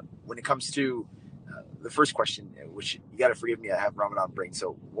 When it comes to the first question, which you got to forgive me, I have Ramadan brain.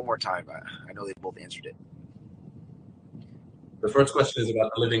 So one more time, I know they both answered it. The first question is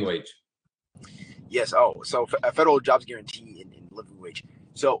about the living wage. Yes. So a federal jobs guarantee in living wage.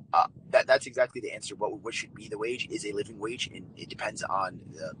 So that's exactly the answer. What should be the wage is a living wage, and it depends on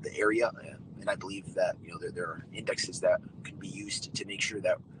the area. And I believe that there are indexes that can be used to make sure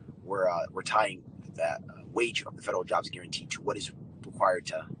that we're tying that wage of the federal jobs guarantee to what is required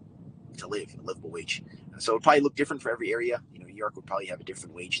to live, a livable wage. So it'll probably look different for every area. New York would probably have a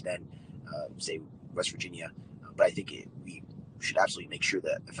different wage than say West Virginia, but I think we should absolutely make sure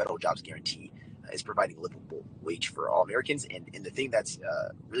that the federal jobs guarantee is providing a livable wage for all Americans. And the thing that's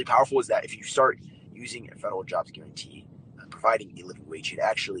really powerful is that if you start using a federal jobs guarantee providing a living wage, it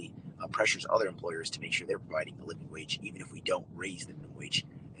actually pressures other employers to make sure they're providing a living wage, even if we don't raise the minimum wage.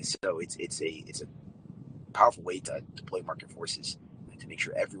 And so it's a powerful way to deploy market forces to make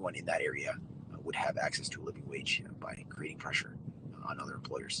sure everyone in that area would have access to a living wage by creating pressure on other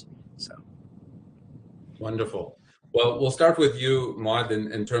employers. So wonderful. Well, we'll start with you, Maud,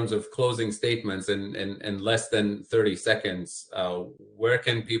 in terms of closing statements in less than 30 seconds. Where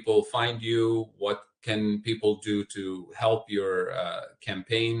can people find you? What can people do to help your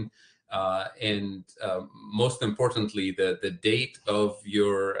campaign? And most importantly, the date of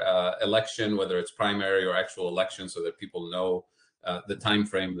your election, whether it's primary or actual election, so that people know the time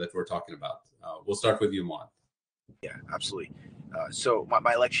frame that we're talking about. We'll start with you, Maud. Yeah, absolutely. So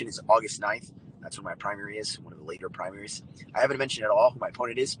my election is August 9th. That's when my primary is, one of the later primaries. I haven't mentioned at all who my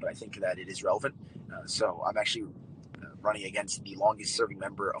opponent is, but I think that it is relevant. So I'm actually running against the longest serving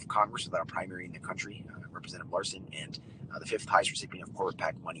member of Congress without a primary in the country, Representative Larson, and the fifth highest recipient of corporate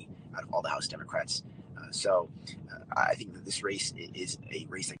PAC money out of all the House Democrats. So I think that this race is a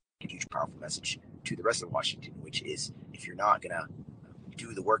race that can give a huge, powerful message to the rest of Washington, which is if you're not going to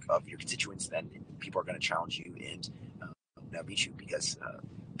do the work of your constituents, then people are going to challenge you and beat you, because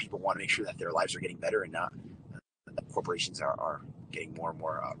people want to make sure that their lives are getting better and not that corporations are getting more and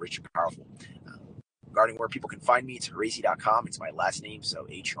more rich and powerful. Regarding where people can find me, it's hrezi.com. It's my last name, so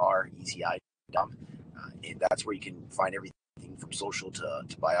HREZI.com. And that's where you can find everything from social to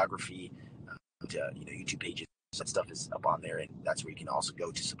biography to YouTube pages. That stuff is up on there, and that's where you can also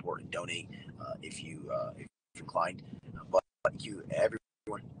go to support and donate if you're inclined. But thank you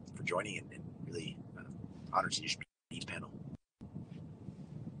everyone for joining, and really honored to just be on this panel.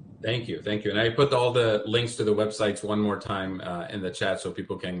 Thank you. And I put all the links to the websites one more time in the chat so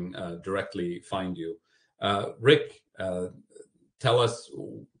people can directly find you. Rick, tell us,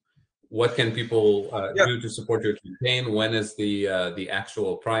 what can people do to support your campaign? When is the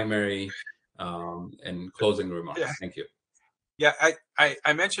actual primary? And closing remarks. Yeah. Thank you. Yeah,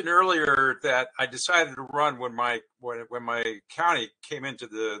 I mentioned earlier that I decided to run when my county came into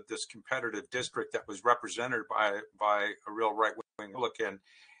this competitive district that was represented by a real right-wing Republican.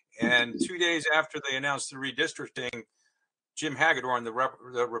 And 2 days after they announced the redistricting, Jim Hagedorn, the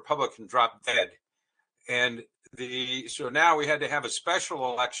Republican, dropped dead. And so now we had to have a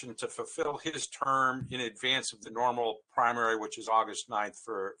special election to fulfill his term in advance of the normal primary, which is August 9th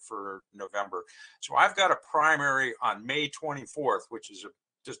for November. So I've got a primary on May 24th, which is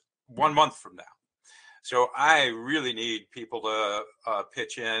just 1 month from now. So I really need people to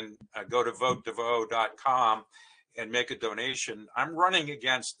pitch in, go to votedevo.com and make a donation. I'm running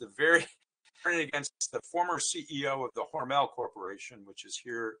against the former CEO of the Hormel Corporation, which is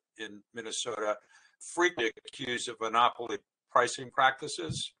here in Minnesota, frequently accused of monopoly pricing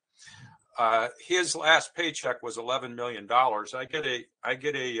practices. His last paycheck was $11 million. I get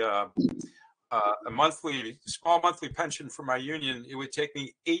a small monthly pension from my union. It would take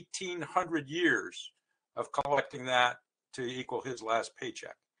me 1,800 years of collecting that to equal his last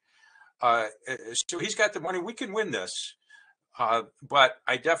paycheck. So he's got the money. We can win this, but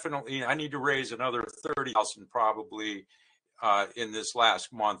I need to raise another 30,000 probably in this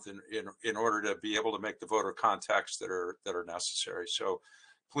last month in order to be able to make the voter contacts that are necessary. So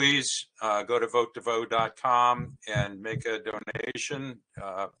please go to votedevo.com and make a donation.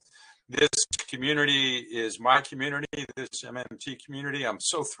 This community is my community, this MMT community. I'm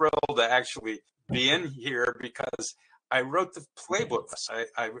so thrilled to actually be in here because I wrote the playbook.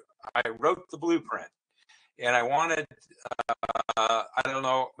 I wrote the blueprint, and I wanted, I don't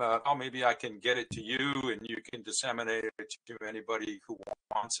know, maybe I can get it to you and you can disseminate it to anybody who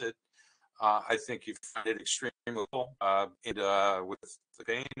wants it. I think you find it extremely helpful with the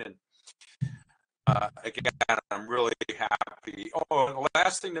pain. And again, I'm really happy. Oh, and the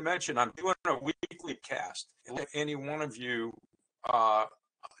last thing to mention, I'm doing a weekly cast. If any one of you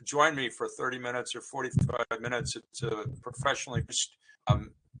join me for 30 minutes or 45 minutes, it's professionally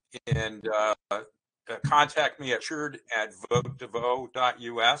and contact me at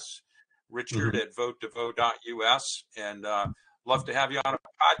richard@votedevo.us, richard@votedevo.us, and love to have you on a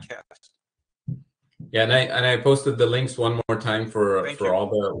podcast. Yeah, and I posted the links one more time for all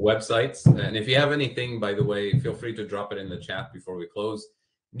the websites. And if you have anything, by the way, feel free to drop it in the chat before we close.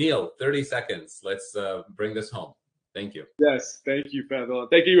 Neil, 30 seconds. Let's bring this home. Thank you. Yes, thank you, Pavel.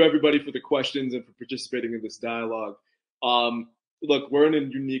 Thank you, everybody, for the questions and for participating in this dialogue. Look, we're in a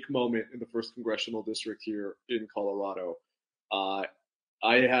unique moment in the 1st Congressional District here in Colorado. I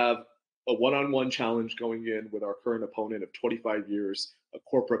have a one-on-one challenge going in with our current opponent of 25 years, a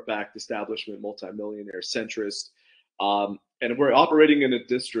corporate-backed establishment, multimillionaire centrist. And we're operating in a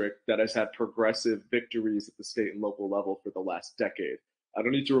district that has had progressive victories at the state and local level for the last decade. I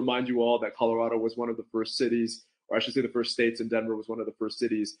don't need to remind you all that Colorado was one of the first cities, or I should say the first states, and Denver was one of the first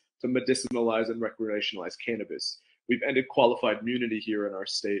cities to medicinalize and recreationalize cannabis. We've ended qualified immunity here in our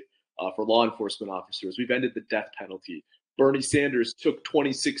state for law enforcement officers. We've ended the death penalty. Bernie Sanders took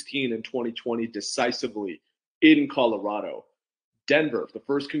 2016 and 2020 decisively in Colorado. Denver, the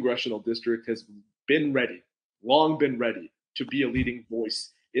first congressional district, has been ready, long been ready to be a leading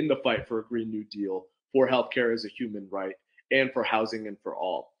voice in the fight for a Green New Deal, for healthcare as a human right, and for housing and for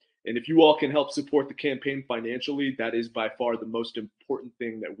all. And if you all can help support the campaign financially, that is by far the most important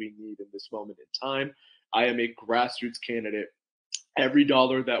thing that we need in this moment in time. I am a grassroots candidate. Every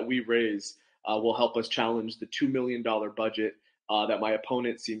dollar that we raise will help us challenge the $2 million budget that my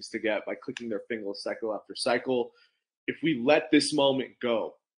opponent seems to get by clicking their finger cycle after cycle. If we let this moment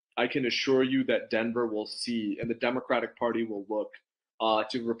go, I can assure you that Denver will see, and the Democratic Party will look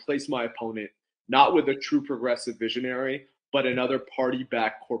to replace my opponent, not with a true progressive visionary, but another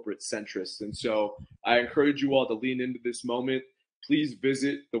party-backed corporate centrist. And so I encourage you all to lean into this moment. Please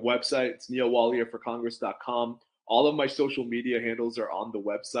visit the website. It's neowallierforcongress.com. All of my social media handles are on the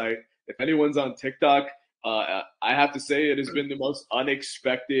website. If anyone's on TikTok, I have to say it has been the most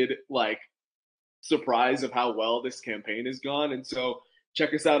unexpected surprise of how well this campaign has gone. And so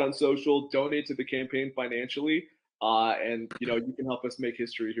check us out on social, donate to the campaign financially, and you can help us make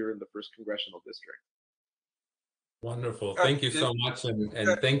history here in the 1st Congressional District. Wonderful. Thank you so much.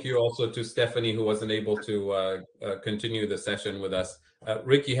 And thank you also to Stephanie, who wasn't able to continue the session with us.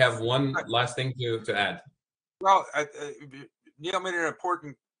 Rick, you have one last thing to add. Well, Neil made an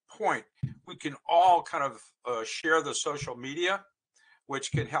important point. We can all kind of share the social media,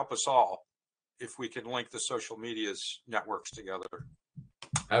 which can help us all if we can link the social media's networks together.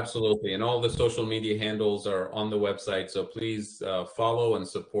 Absolutely. And all the social media handles are on the website. So please follow and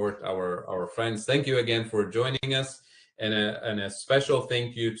support our friends. Thank you again for joining us. And a special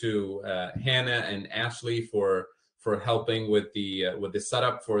thank you to Hannah and Ashley for helping with the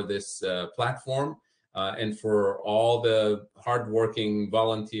setup for this platform, and for all the hardworking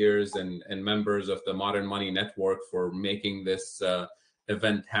volunteers and members of the Modern Money Network for making this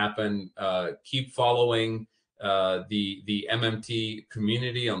event happen. Keep following the MMT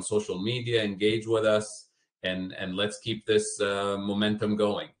community on social media, engage with us, and let's keep this momentum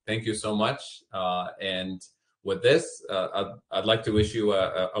going. Thank you so much. And with this, I'd like to wish you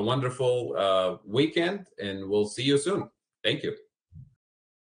a wonderful weekend, and we'll see you soon. Thank you.